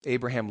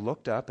 Abraham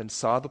looked up and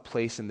saw the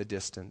place in the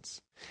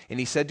distance. And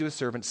he said to his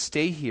servant,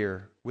 stay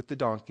here with the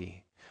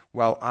donkey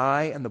while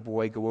I and the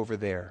boy go over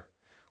there.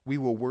 We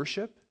will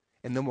worship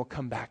and then we'll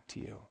come back to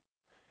you.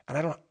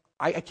 And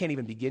I can't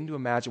even begin to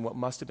imagine what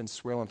must have been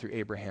swirling through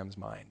Abraham's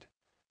mind.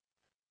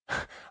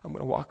 I'm going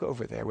to walk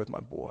over there with my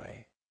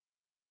boy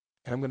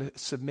and I'm going to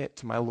submit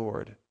to my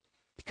Lord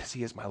because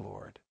he is my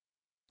Lord.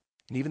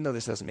 And even though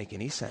this doesn't make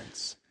any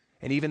sense,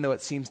 and even though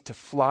it seems to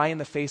fly in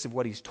the face of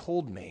what he's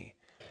told me,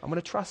 I'm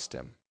going to trust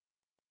him.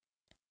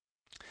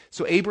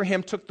 So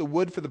Abraham took the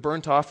wood for the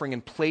burnt offering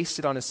and placed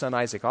it on his son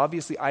Isaac.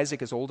 Obviously,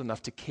 Isaac is old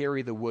enough to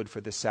carry the wood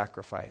for this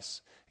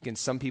sacrifice. Again,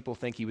 some people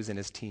think he was in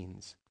his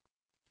teens.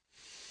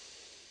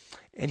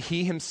 And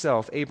he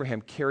himself,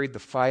 Abraham, carried the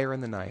fire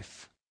and the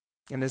knife.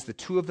 And as the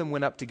 2 of them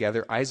went up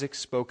together, Isaac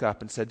spoke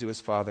up and said to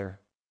his father,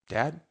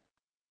 Dad?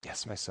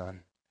 Yes, my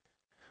son.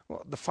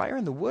 Well, the fire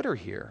and the wood are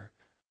here,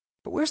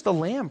 but where's the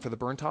lamb for the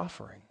burnt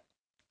offering?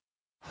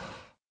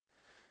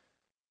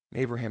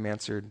 Abraham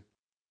answered,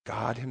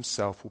 God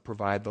himself will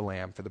provide the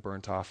lamb for the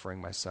burnt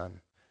offering, my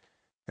son.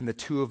 And the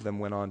 2 of them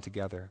went on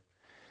together.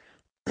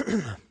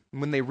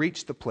 When they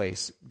reached the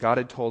place God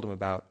had told him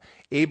about,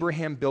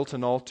 Abraham built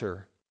an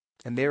altar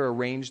and there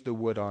arranged the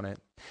wood on it.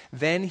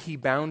 Then he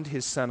bound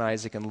his son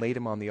Isaac and laid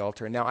him on the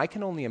altar. And now I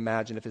can only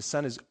imagine if his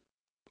son is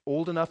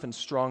old enough and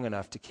strong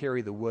enough to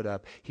carry the wood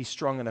up, he's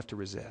strong enough to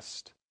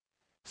resist,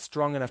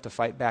 strong enough to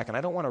fight back. And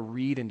I don't want to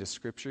read into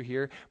Scripture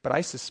here, but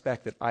I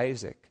suspect that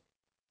Isaac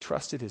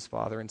trusted his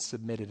father and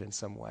submitted in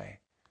some way.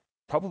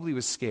 Probably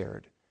was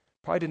scared,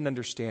 probably didn't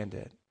understand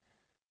it.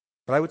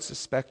 But I would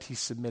suspect he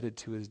submitted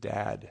to his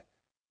dad,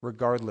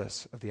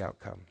 regardless of the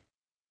outcome.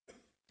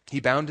 He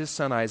bound his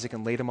son Isaac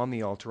and laid him on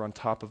the altar on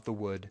top of the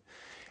wood.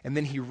 And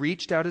then he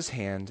reached out his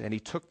hand and he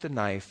took the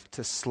knife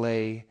to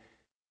slay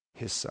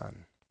his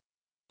son.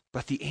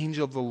 But the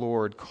angel of the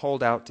Lord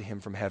called out to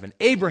him from heaven,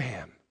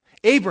 Abraham,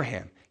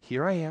 Abraham,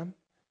 here I am.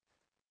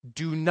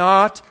 Do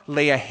not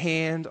lay a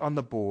hand on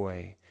the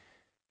boy.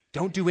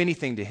 Don't do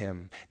anything to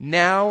him.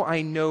 Now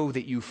I know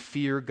that you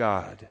fear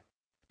God,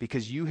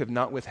 because you have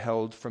not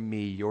withheld from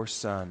me your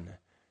son,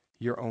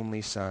 your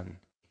only son.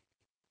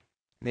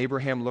 And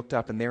Abraham looked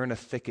up, and there in a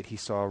thicket he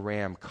saw a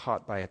ram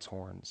caught by its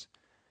horns.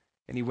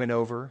 And he went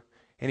over,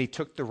 and he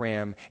took the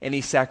ram, and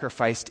he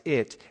sacrificed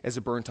it as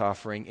a burnt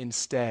offering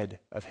instead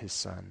of his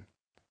son.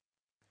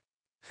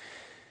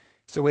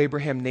 So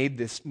Abraham named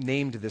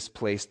this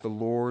place, the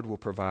Lord will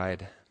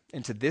provide.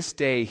 And to this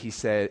day,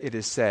 it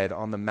is said,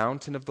 on the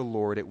mountain of the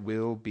Lord it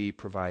will be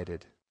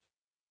provided.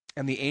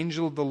 And the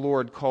angel of the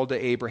Lord called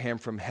to Abraham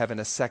from heaven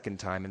a second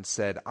time and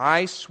said,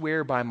 I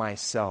swear by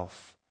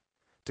myself,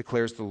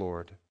 declares the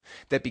Lord,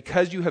 that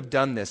because you have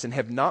done this and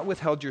have not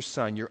withheld your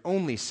son, your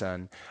only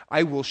son,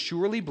 I will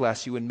surely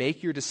bless you and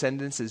make your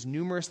descendants as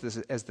numerous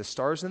as the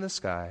stars in the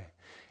sky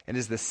and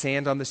as the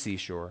sand on the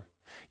seashore.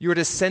 Your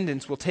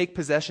descendants will take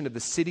possession of the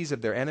cities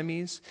of their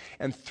enemies,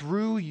 and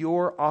through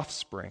your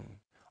offspring,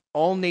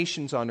 all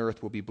nations on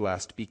earth will be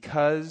blessed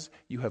because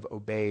you have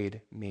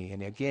obeyed me.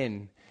 And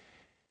again,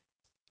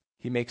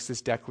 he makes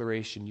this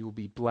declaration, you will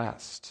be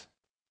blessed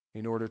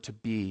in order to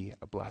be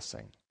a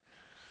blessing.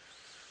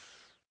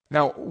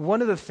 Now,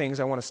 one of the things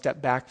I want to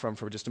step back from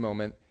for just a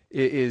moment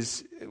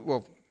is,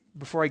 well,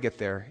 before I get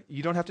there,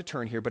 you don't have to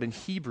turn here, but in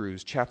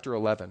Hebrews chapter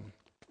 11,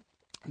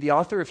 the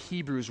author of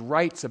Hebrews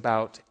writes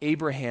about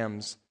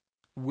Abraham's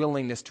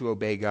willingness to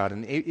obey God.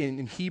 And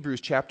in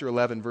Hebrews chapter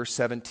 11, verse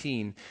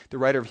 17, the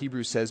writer of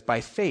Hebrews says,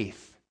 by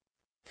faith,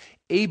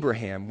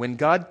 Abraham, when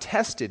God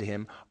tested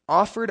him,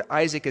 offered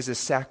Isaac as a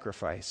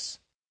sacrifice.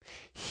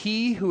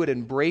 He who had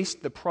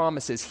embraced the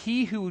promises,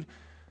 he who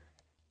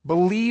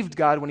believed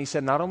God when he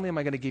said, not only am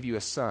I going to give you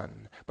a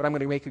son, but I'm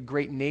going to make a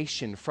great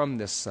nation from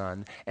this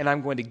son, and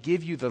I'm going to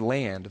give you the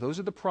land. Those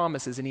are the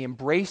promises, and he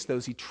embraced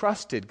those. He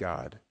trusted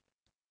God.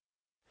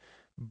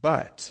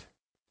 But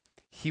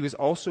he was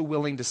also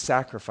willing to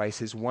sacrifice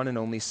his one and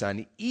only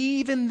son,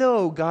 even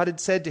though God had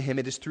said to him,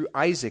 it is through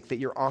Isaac that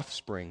your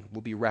offspring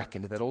will be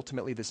reckoned, that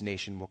ultimately this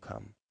nation will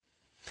come.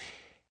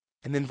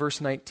 And then verse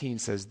 19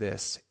 says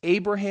this,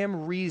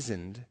 Abraham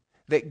reasoned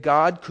that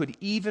God could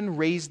even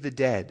raise the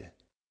dead,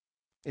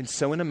 and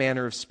so in a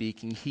manner of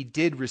speaking, he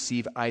did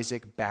receive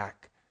Isaac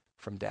back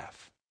from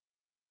death.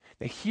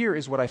 Now here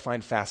is what I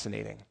find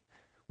fascinating.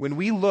 When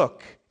we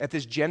look at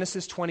this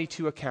Genesis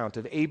 22 account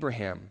of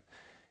Abraham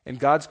and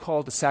God's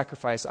call to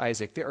sacrifice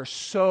Isaac, there are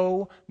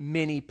so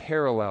many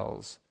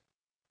parallels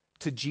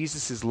to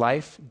Jesus'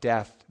 life,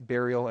 death,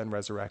 burial, and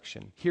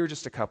resurrection. Here are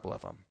just a couple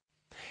of them.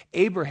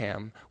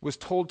 Abraham was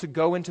told to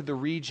go into the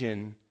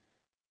region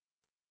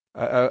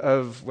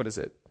of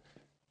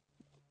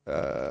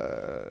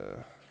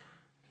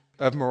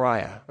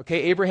Moriah.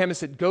 Okay, Abraham has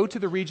said, go to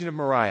the region of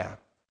Moriah.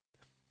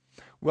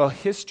 Well,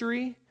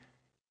 history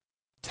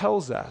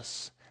tells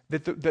us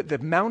that the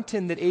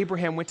mountain that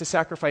Abraham went to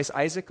sacrifice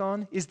Isaac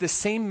on is the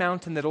same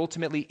mountain that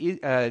ultimately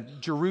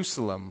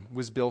Jerusalem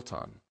was built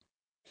on.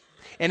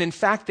 And in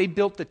fact, they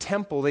built the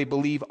temple, they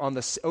believe,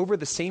 over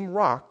the same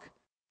rock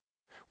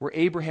where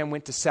Abraham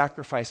went to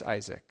sacrifice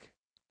Isaac.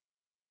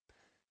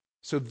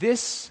 So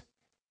this,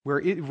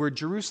 where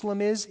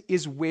Jerusalem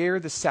is where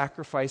the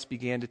sacrifice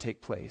began to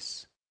take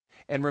place.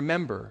 And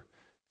remember,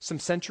 some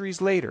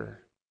centuries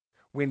later,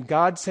 when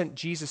God sent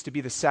Jesus to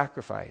be the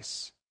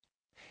sacrifice,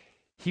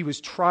 he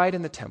was tried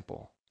in the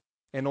temple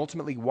and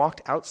ultimately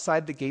walked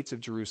outside the gates of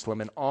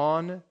Jerusalem, and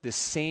on the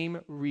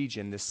same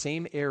region, the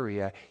same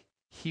area,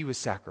 he was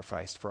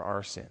sacrificed for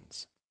our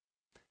sins.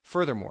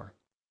 Furthermore,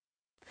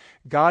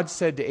 God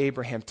said to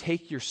Abraham,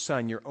 take your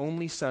son, your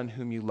only son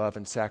whom you love,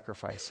 and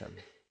sacrifice him.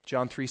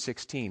 John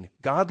 3:16,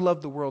 God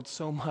loved the world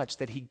so much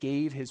that he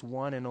gave his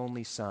one and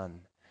only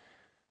son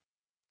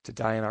to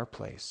die in our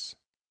place,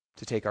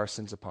 to take our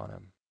sins upon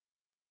him.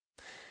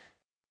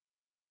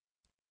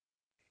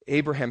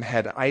 Abraham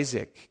had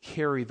Isaac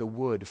carry the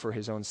wood for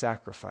his own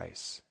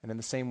sacrifice. And in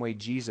the same way,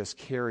 Jesus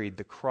carried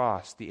the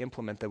cross, the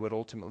implement that would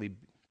ultimately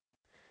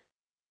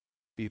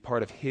be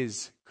part of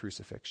his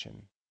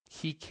crucifixion.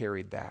 He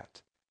carried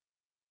that.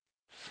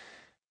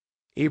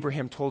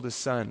 Abraham told his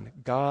son,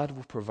 God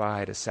will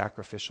provide a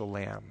sacrificial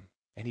lamb.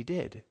 And he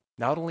did.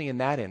 Not only in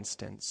that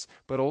instance,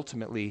 but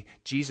ultimately,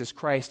 Jesus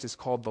Christ is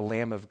called the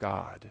Lamb of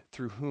God,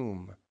 through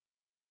whom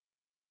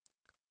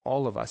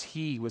all of us,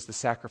 he was the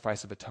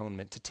sacrifice of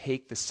atonement to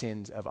take the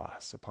sins of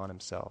us upon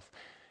himself.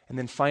 And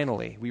then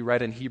finally, we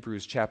read in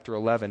Hebrews chapter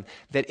 11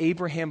 that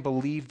Abraham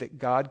believed that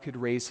God could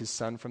raise his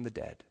son from the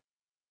dead.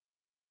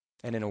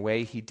 And in a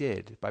way, he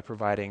did by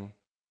providing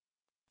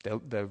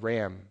the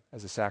ram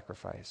as a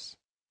sacrifice.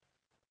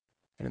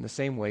 And in the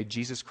same way,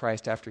 Jesus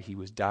Christ, after he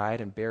was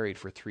died and buried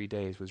for 3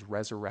 days, was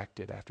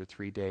resurrected after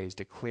 3 days,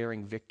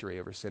 declaring victory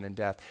over sin and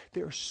death.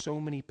 There are so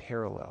many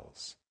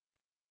parallels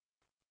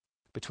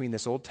between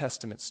this Old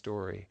Testament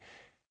story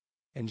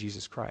and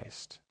Jesus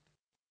Christ.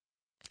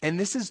 And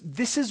this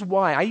is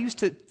why I used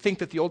to think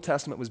that the Old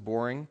Testament was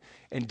boring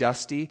and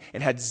dusty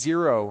and had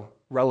zero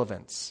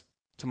relevance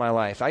to my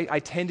life. I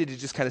tended to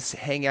just kind of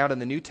hang out in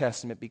the New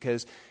Testament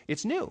because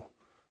it's new,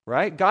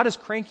 right? God is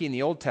cranky in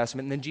the Old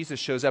Testament, and then Jesus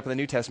shows up in the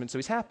New Testament, so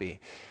he's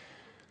happy.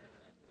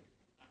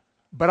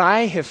 But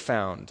I have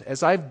found,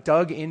 as I've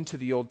dug into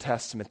the Old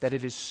Testament, that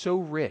it is so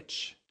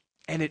rich,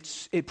 and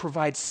it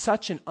provides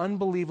such an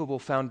unbelievable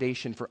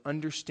foundation for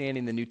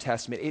understanding the New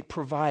Testament. It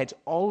provides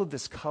all of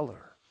this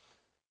color.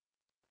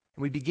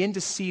 And we begin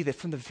to see that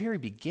from the very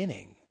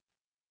beginning,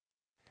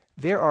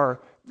 God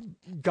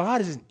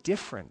isn't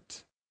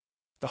different.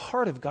 The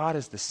heart of God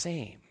is the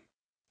same.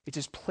 It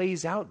just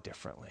plays out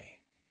differently.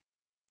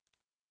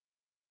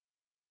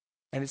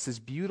 And it's this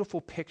beautiful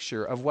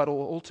picture of what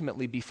will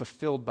ultimately be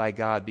fulfilled by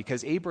God,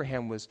 because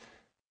Abraham was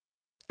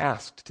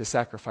asked to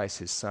sacrifice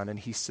his son, and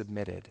he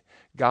submitted.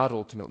 God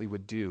ultimately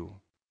would do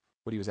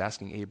what he was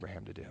asking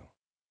Abraham to do.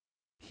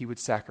 He would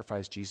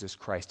sacrifice Jesus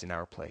Christ in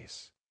our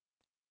place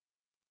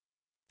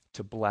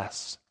to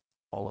bless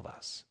all of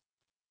us.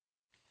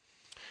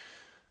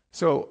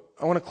 So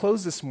I want to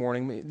close this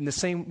morning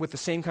with the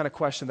same kind of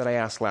question that I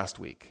asked last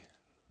week.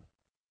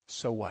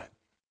 So what?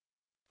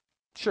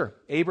 Sure,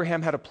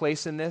 Abraham had a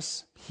place in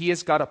this. He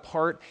has got a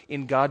part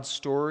in God's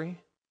story.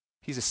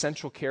 He's a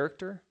central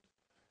character.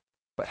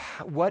 But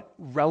what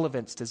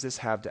relevance does this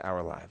have to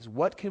our lives?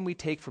 What can we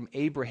take from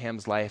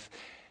Abraham's life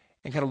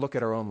and kind of look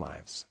at our own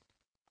lives?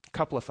 A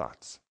couple of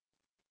thoughts.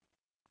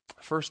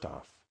 First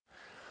off,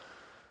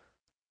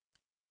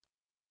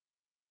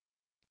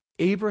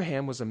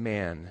 Abraham was a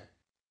man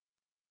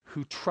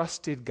who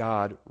trusted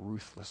God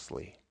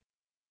ruthlessly.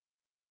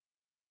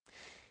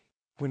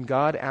 When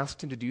God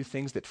asked him to do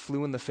things that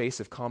flew in the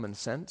face of common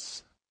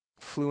sense,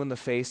 flew in the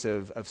face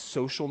of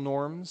social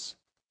norms,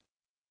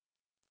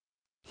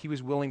 he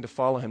was willing to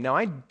follow him. Now,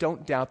 I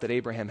don't doubt that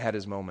Abraham had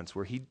his moments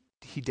where he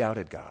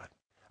doubted God.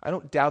 I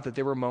don't doubt that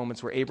there were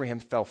moments where Abraham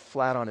fell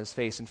flat on his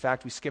face. In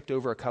fact, we skipped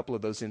over a couple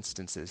of those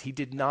instances. He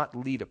did not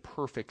lead a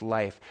perfect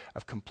life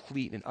of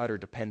complete and utter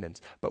dependence.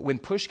 But when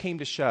push came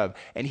to shove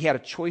and he had a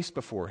choice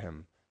before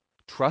him,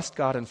 trust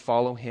God and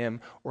follow him,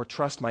 or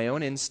trust my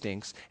own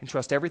instincts and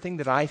trust everything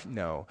that I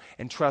know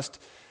and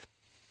trust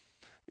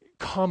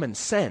common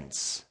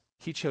sense,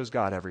 he chose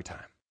God every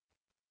time.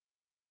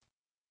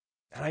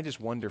 And I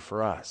just wonder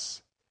for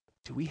us,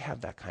 do we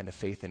have that kind of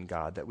faith in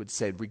God that would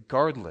say,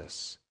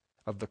 regardless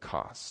of the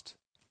cost,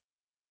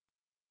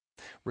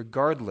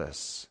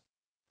 regardless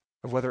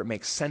of whether it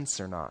makes sense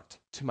or not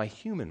to my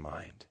human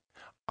mind,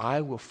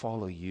 I will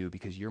follow you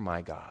because you're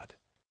my God.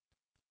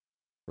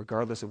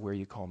 Regardless of where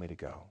you call me to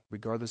go,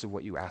 regardless of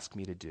what you ask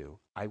me to do,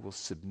 I will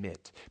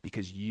submit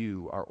because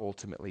you are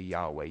ultimately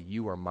Yahweh.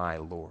 You are my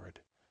Lord.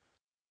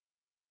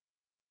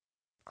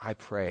 I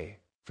pray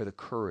for the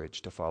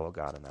courage to follow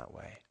God in that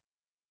way.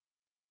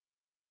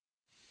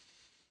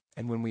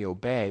 And when we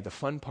obey, the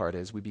fun part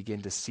is we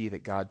begin to see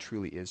that God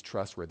truly is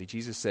trustworthy.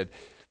 Jesus said,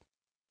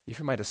 if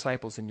you're my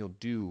disciples and you'll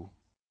do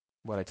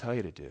what I tell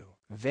you to do,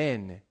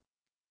 then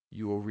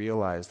you will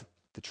realize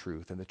the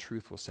truth, and the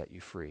truth will set you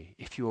free.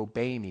 If you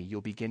obey me, you'll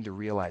begin to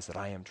realize that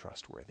I am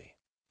trustworthy.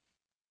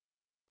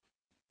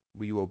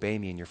 Will you obey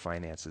me in your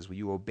finances? Will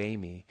you obey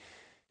me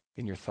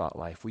in your thought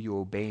life? Will you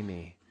obey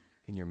me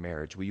in your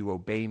marriage? Will you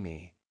obey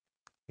me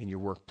in your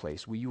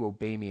workplace? Will you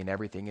obey me in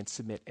everything and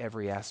submit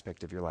every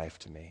aspect of your life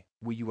to me?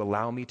 Will you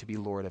allow me to be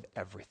Lord of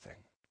everything?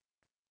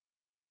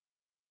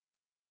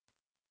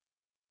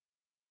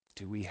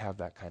 Do we have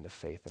that kind of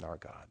faith in our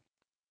God?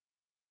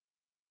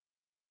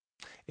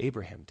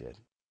 Abraham did.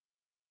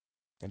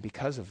 And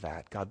because of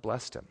that, God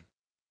blessed him.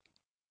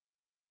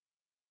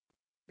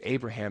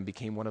 Abraham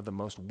became one of the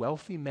most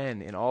wealthy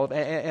men in all of,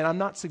 and I'm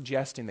not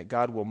suggesting that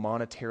God will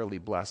monetarily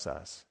bless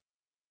us.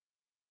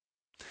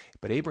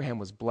 But Abraham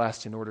was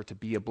blessed in order to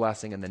be a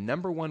blessing. And the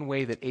number one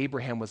way that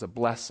Abraham was a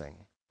blessing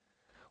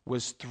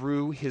was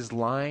through his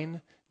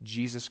line.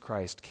 Jesus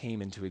Christ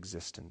came into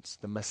existence.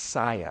 The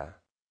Messiah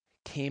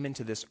came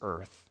into this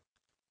earth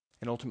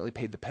and ultimately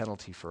paid the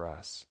penalty for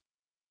us.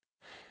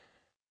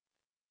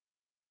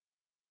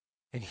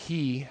 And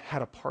he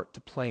had a part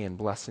to play in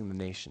blessing the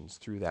nations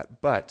through that.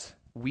 But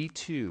we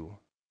too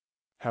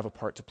have a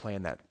part to play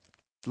in that.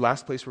 The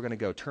last place we're going to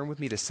go, turn with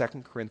me to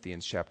 2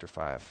 Corinthians chapter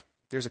 5.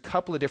 There's a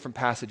couple of different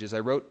passages.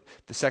 I wrote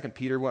the 2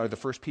 Peter one, or the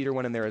 1 Peter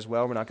one in there as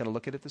well. We're not going to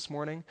look at it this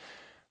morning.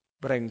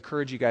 But I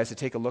encourage you guys to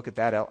take a look at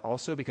that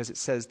also, because it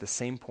says the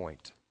same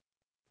point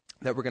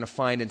that we're going to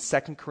find in 2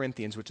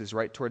 Corinthians, which is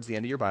right towards the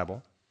end of your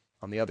Bible,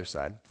 on the other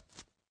side.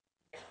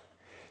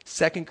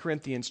 2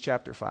 Corinthians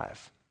chapter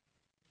 5.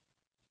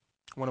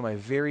 One of my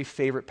very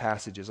favorite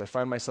passages. I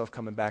find myself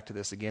coming back to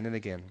this again and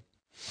again.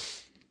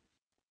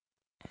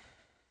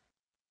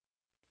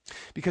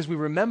 Because we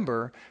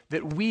remember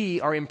that we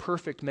are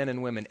imperfect men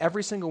and women.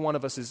 Every single one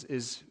of us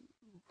is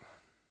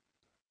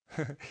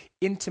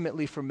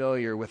intimately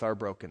familiar with our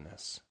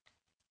brokenness.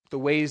 The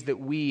ways that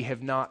we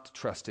have not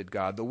trusted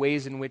God. The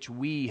ways in which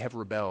we have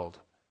rebelled.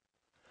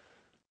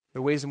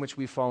 The ways in which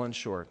we've fallen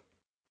short.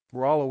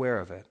 We're all aware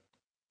of it.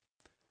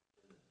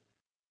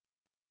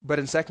 But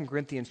in 2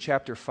 Corinthians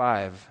chapter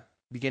 5,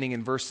 beginning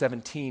in verse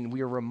 17, we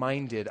are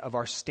reminded of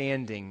our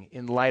standing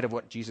in light of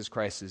what Jesus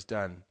Christ has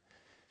done.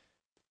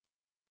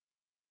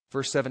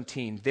 Verse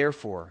 17,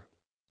 therefore,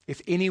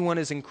 if anyone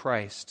is in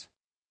Christ,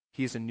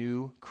 he is a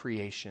new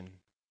creation.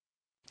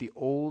 The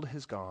old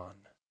has gone,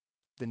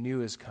 the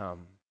new has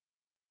come.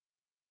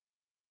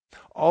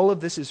 All of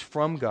this is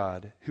from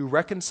God, who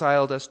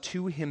reconciled us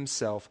to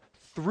himself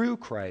through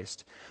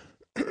Christ,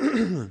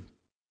 and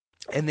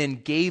then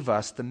gave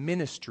us the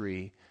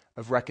ministry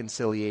of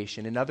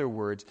reconciliation. In other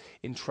words,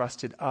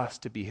 entrusted us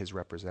to be his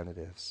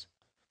representatives.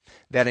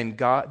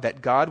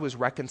 That God was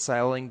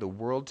reconciling the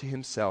world to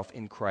himself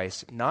in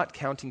Christ, not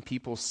counting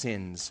people's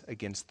sins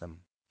against them.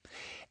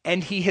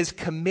 And he has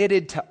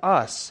committed to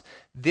us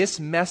this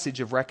message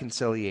of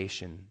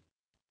reconciliation.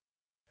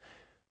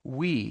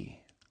 We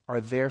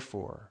are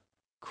therefore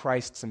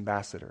Christ's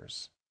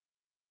ambassadors,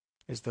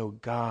 as though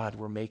God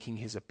were making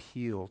his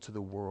appeal to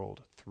the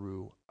world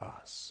through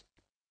us.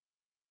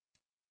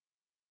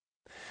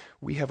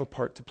 We have a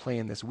part to play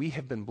in this. We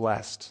have been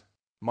blessed,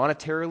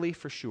 monetarily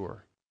for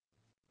sure.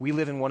 We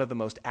live in one of the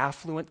most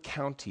affluent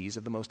counties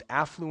of the most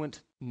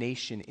affluent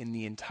nation in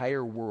the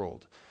entire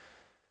world.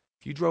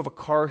 If you drove a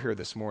car here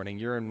this morning,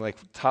 you're in like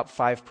top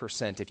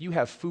 5%. If you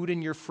have food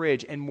in your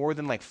fridge and more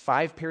than like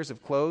 5 pairs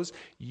of clothes,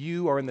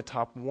 you are in the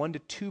top 1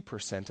 to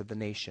 2% of the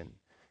nation.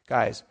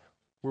 Guys,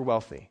 we're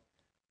wealthy.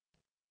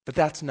 But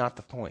that's not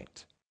the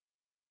point.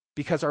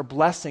 Because our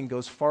blessing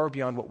goes far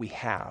beyond what we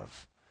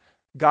have.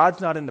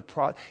 God's not in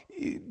the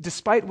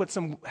despite what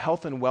some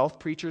health and wealth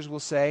preachers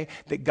will say,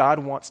 that God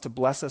wants to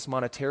bless us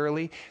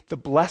monetarily, the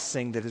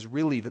blessing that is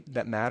really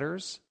that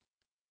matters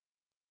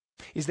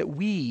is that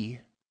we,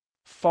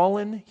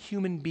 fallen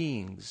human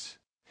beings,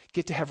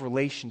 get to have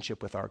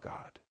relationship with our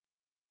God.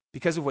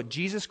 Because of what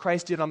Jesus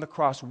Christ did on the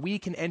cross, we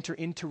can enter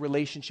into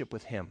relationship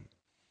with him.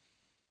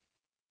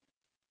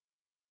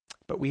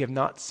 But we have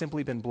not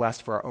simply been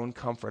blessed for our own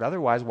comfort.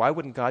 Otherwise, why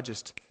wouldn't God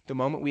just, the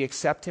moment we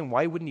accept him,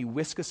 why wouldn't he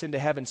whisk us into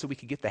heaven so we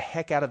could get the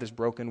heck out of this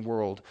broken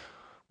world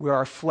where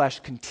our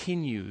flesh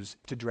continues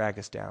to drag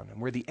us down and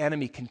where the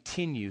enemy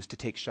continues to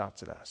take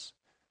shots at us?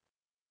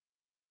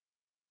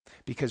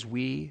 Because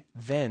we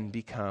then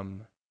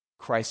become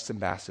Christ's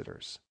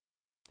ambassadors,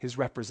 his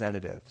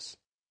representatives.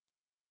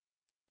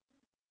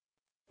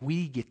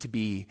 We get to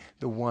be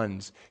the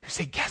ones who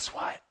say, guess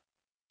what?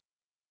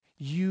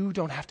 You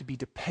don't have to be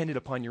dependent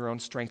upon your own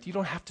strength. You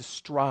don't have to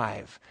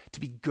strive to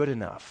be good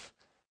enough.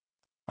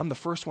 I'm the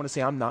first one to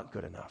say I'm not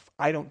good enough.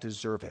 I don't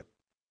deserve it.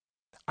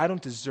 I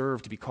don't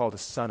deserve to be called a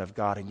son of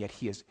God, and yet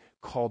he has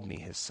called me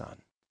his son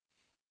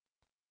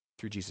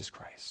through Jesus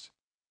Christ.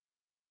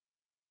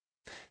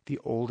 The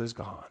old is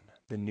gone.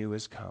 The new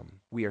has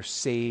come. We are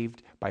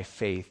saved by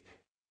faith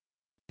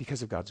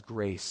because of God's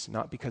grace,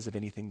 not because of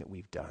anything that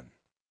we've done.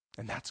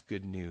 And that's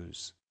good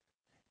news.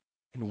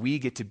 And we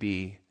get to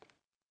be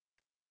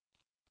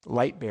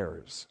light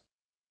bearers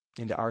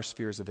into our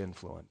spheres of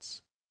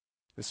influence.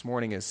 This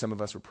morning, as some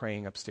of us were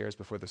praying upstairs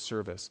before the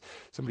service,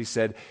 somebody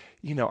said,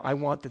 I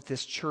want that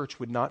this church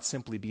would not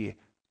simply be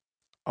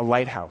a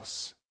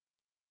lighthouse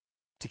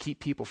to keep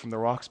people from the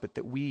rocks, but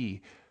that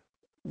we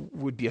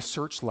would be a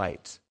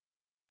searchlight,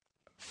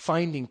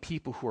 finding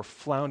people who are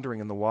floundering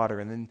in the water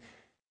and then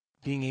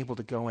being able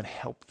to go and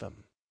help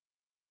them.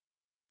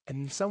 And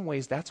in some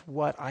ways, that's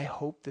what I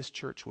hope this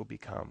church will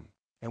become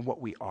and what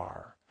we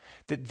are.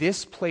 That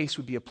this place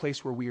would be a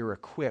place where we are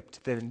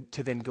equipped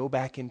to then go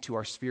back into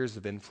our spheres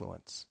of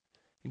influence,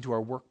 into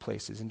our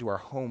workplaces, into our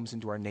homes,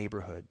 into our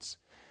neighborhoods,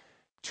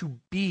 to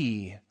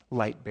be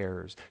light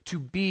bearers, to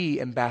be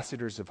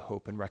ambassadors of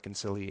hope and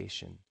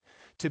reconciliation,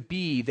 to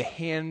be the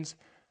hands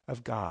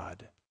of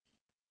God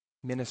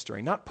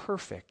ministering. Not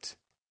perfect.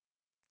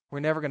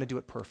 We're never going to do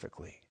it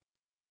perfectly.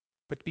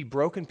 But to be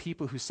broken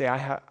people who say,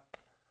 I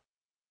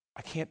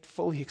can't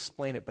fully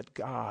explain it, but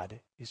God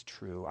is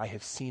true. I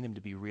have seen him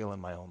to be real in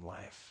my own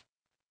life.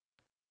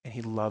 And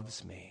he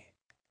loves me.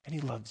 And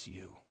he loves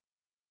you.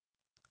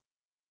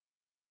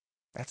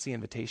 That's the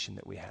invitation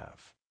that we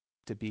have,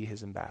 to be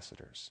his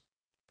ambassadors.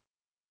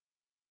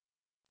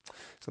 So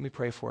let me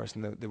pray for us,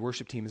 and the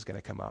worship team is going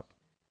to come up.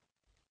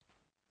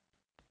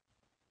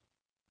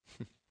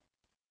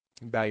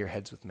 Bow your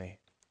heads with me.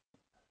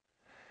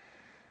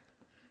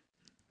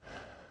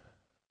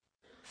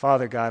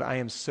 Father God, I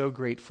am so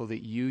grateful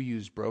that you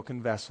use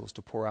broken vessels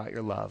to pour out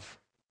your love.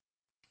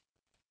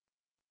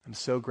 I'm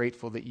so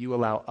grateful that you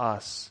allow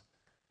us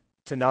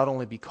to not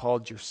only be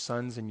called your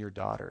sons and your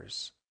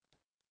daughters,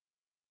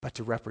 but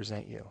to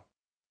represent you.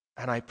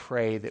 And I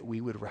pray that we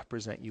would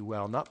represent you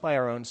well, not by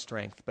our own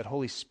strength, but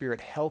Holy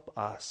Spirit, help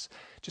us.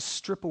 Just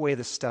strip away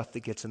the stuff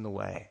that gets in the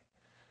way.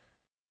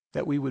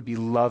 That we would be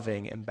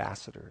loving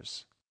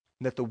ambassadors.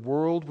 And that the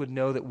world would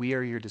know that we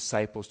are your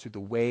disciples through the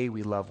way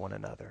we love one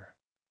another.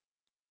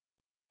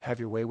 Have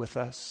your way with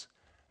us.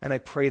 And I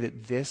pray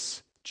that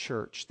this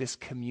church, this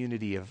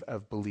community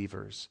of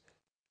believers,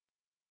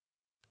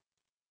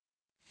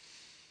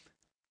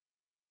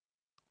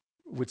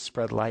 would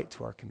spread light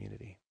to our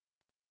community,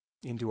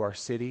 into our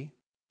city,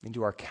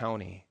 into our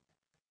county,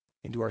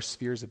 into our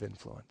spheres of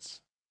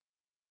influence.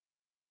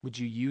 Would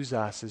you use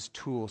us as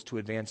tools to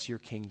advance your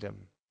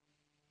kingdom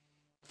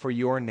for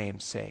your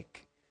name's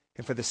sake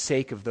and for the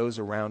sake of those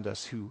around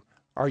us who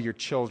are your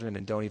children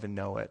and don't even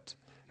know it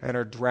and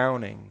are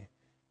drowning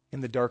in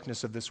the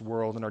darkness of this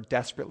world and are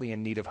desperately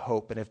in need of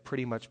hope and have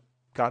pretty much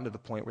gotten to the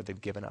point where they've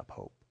given up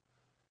hope.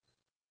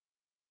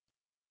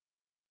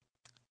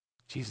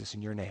 Jesus,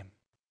 in your name,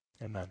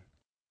 amen.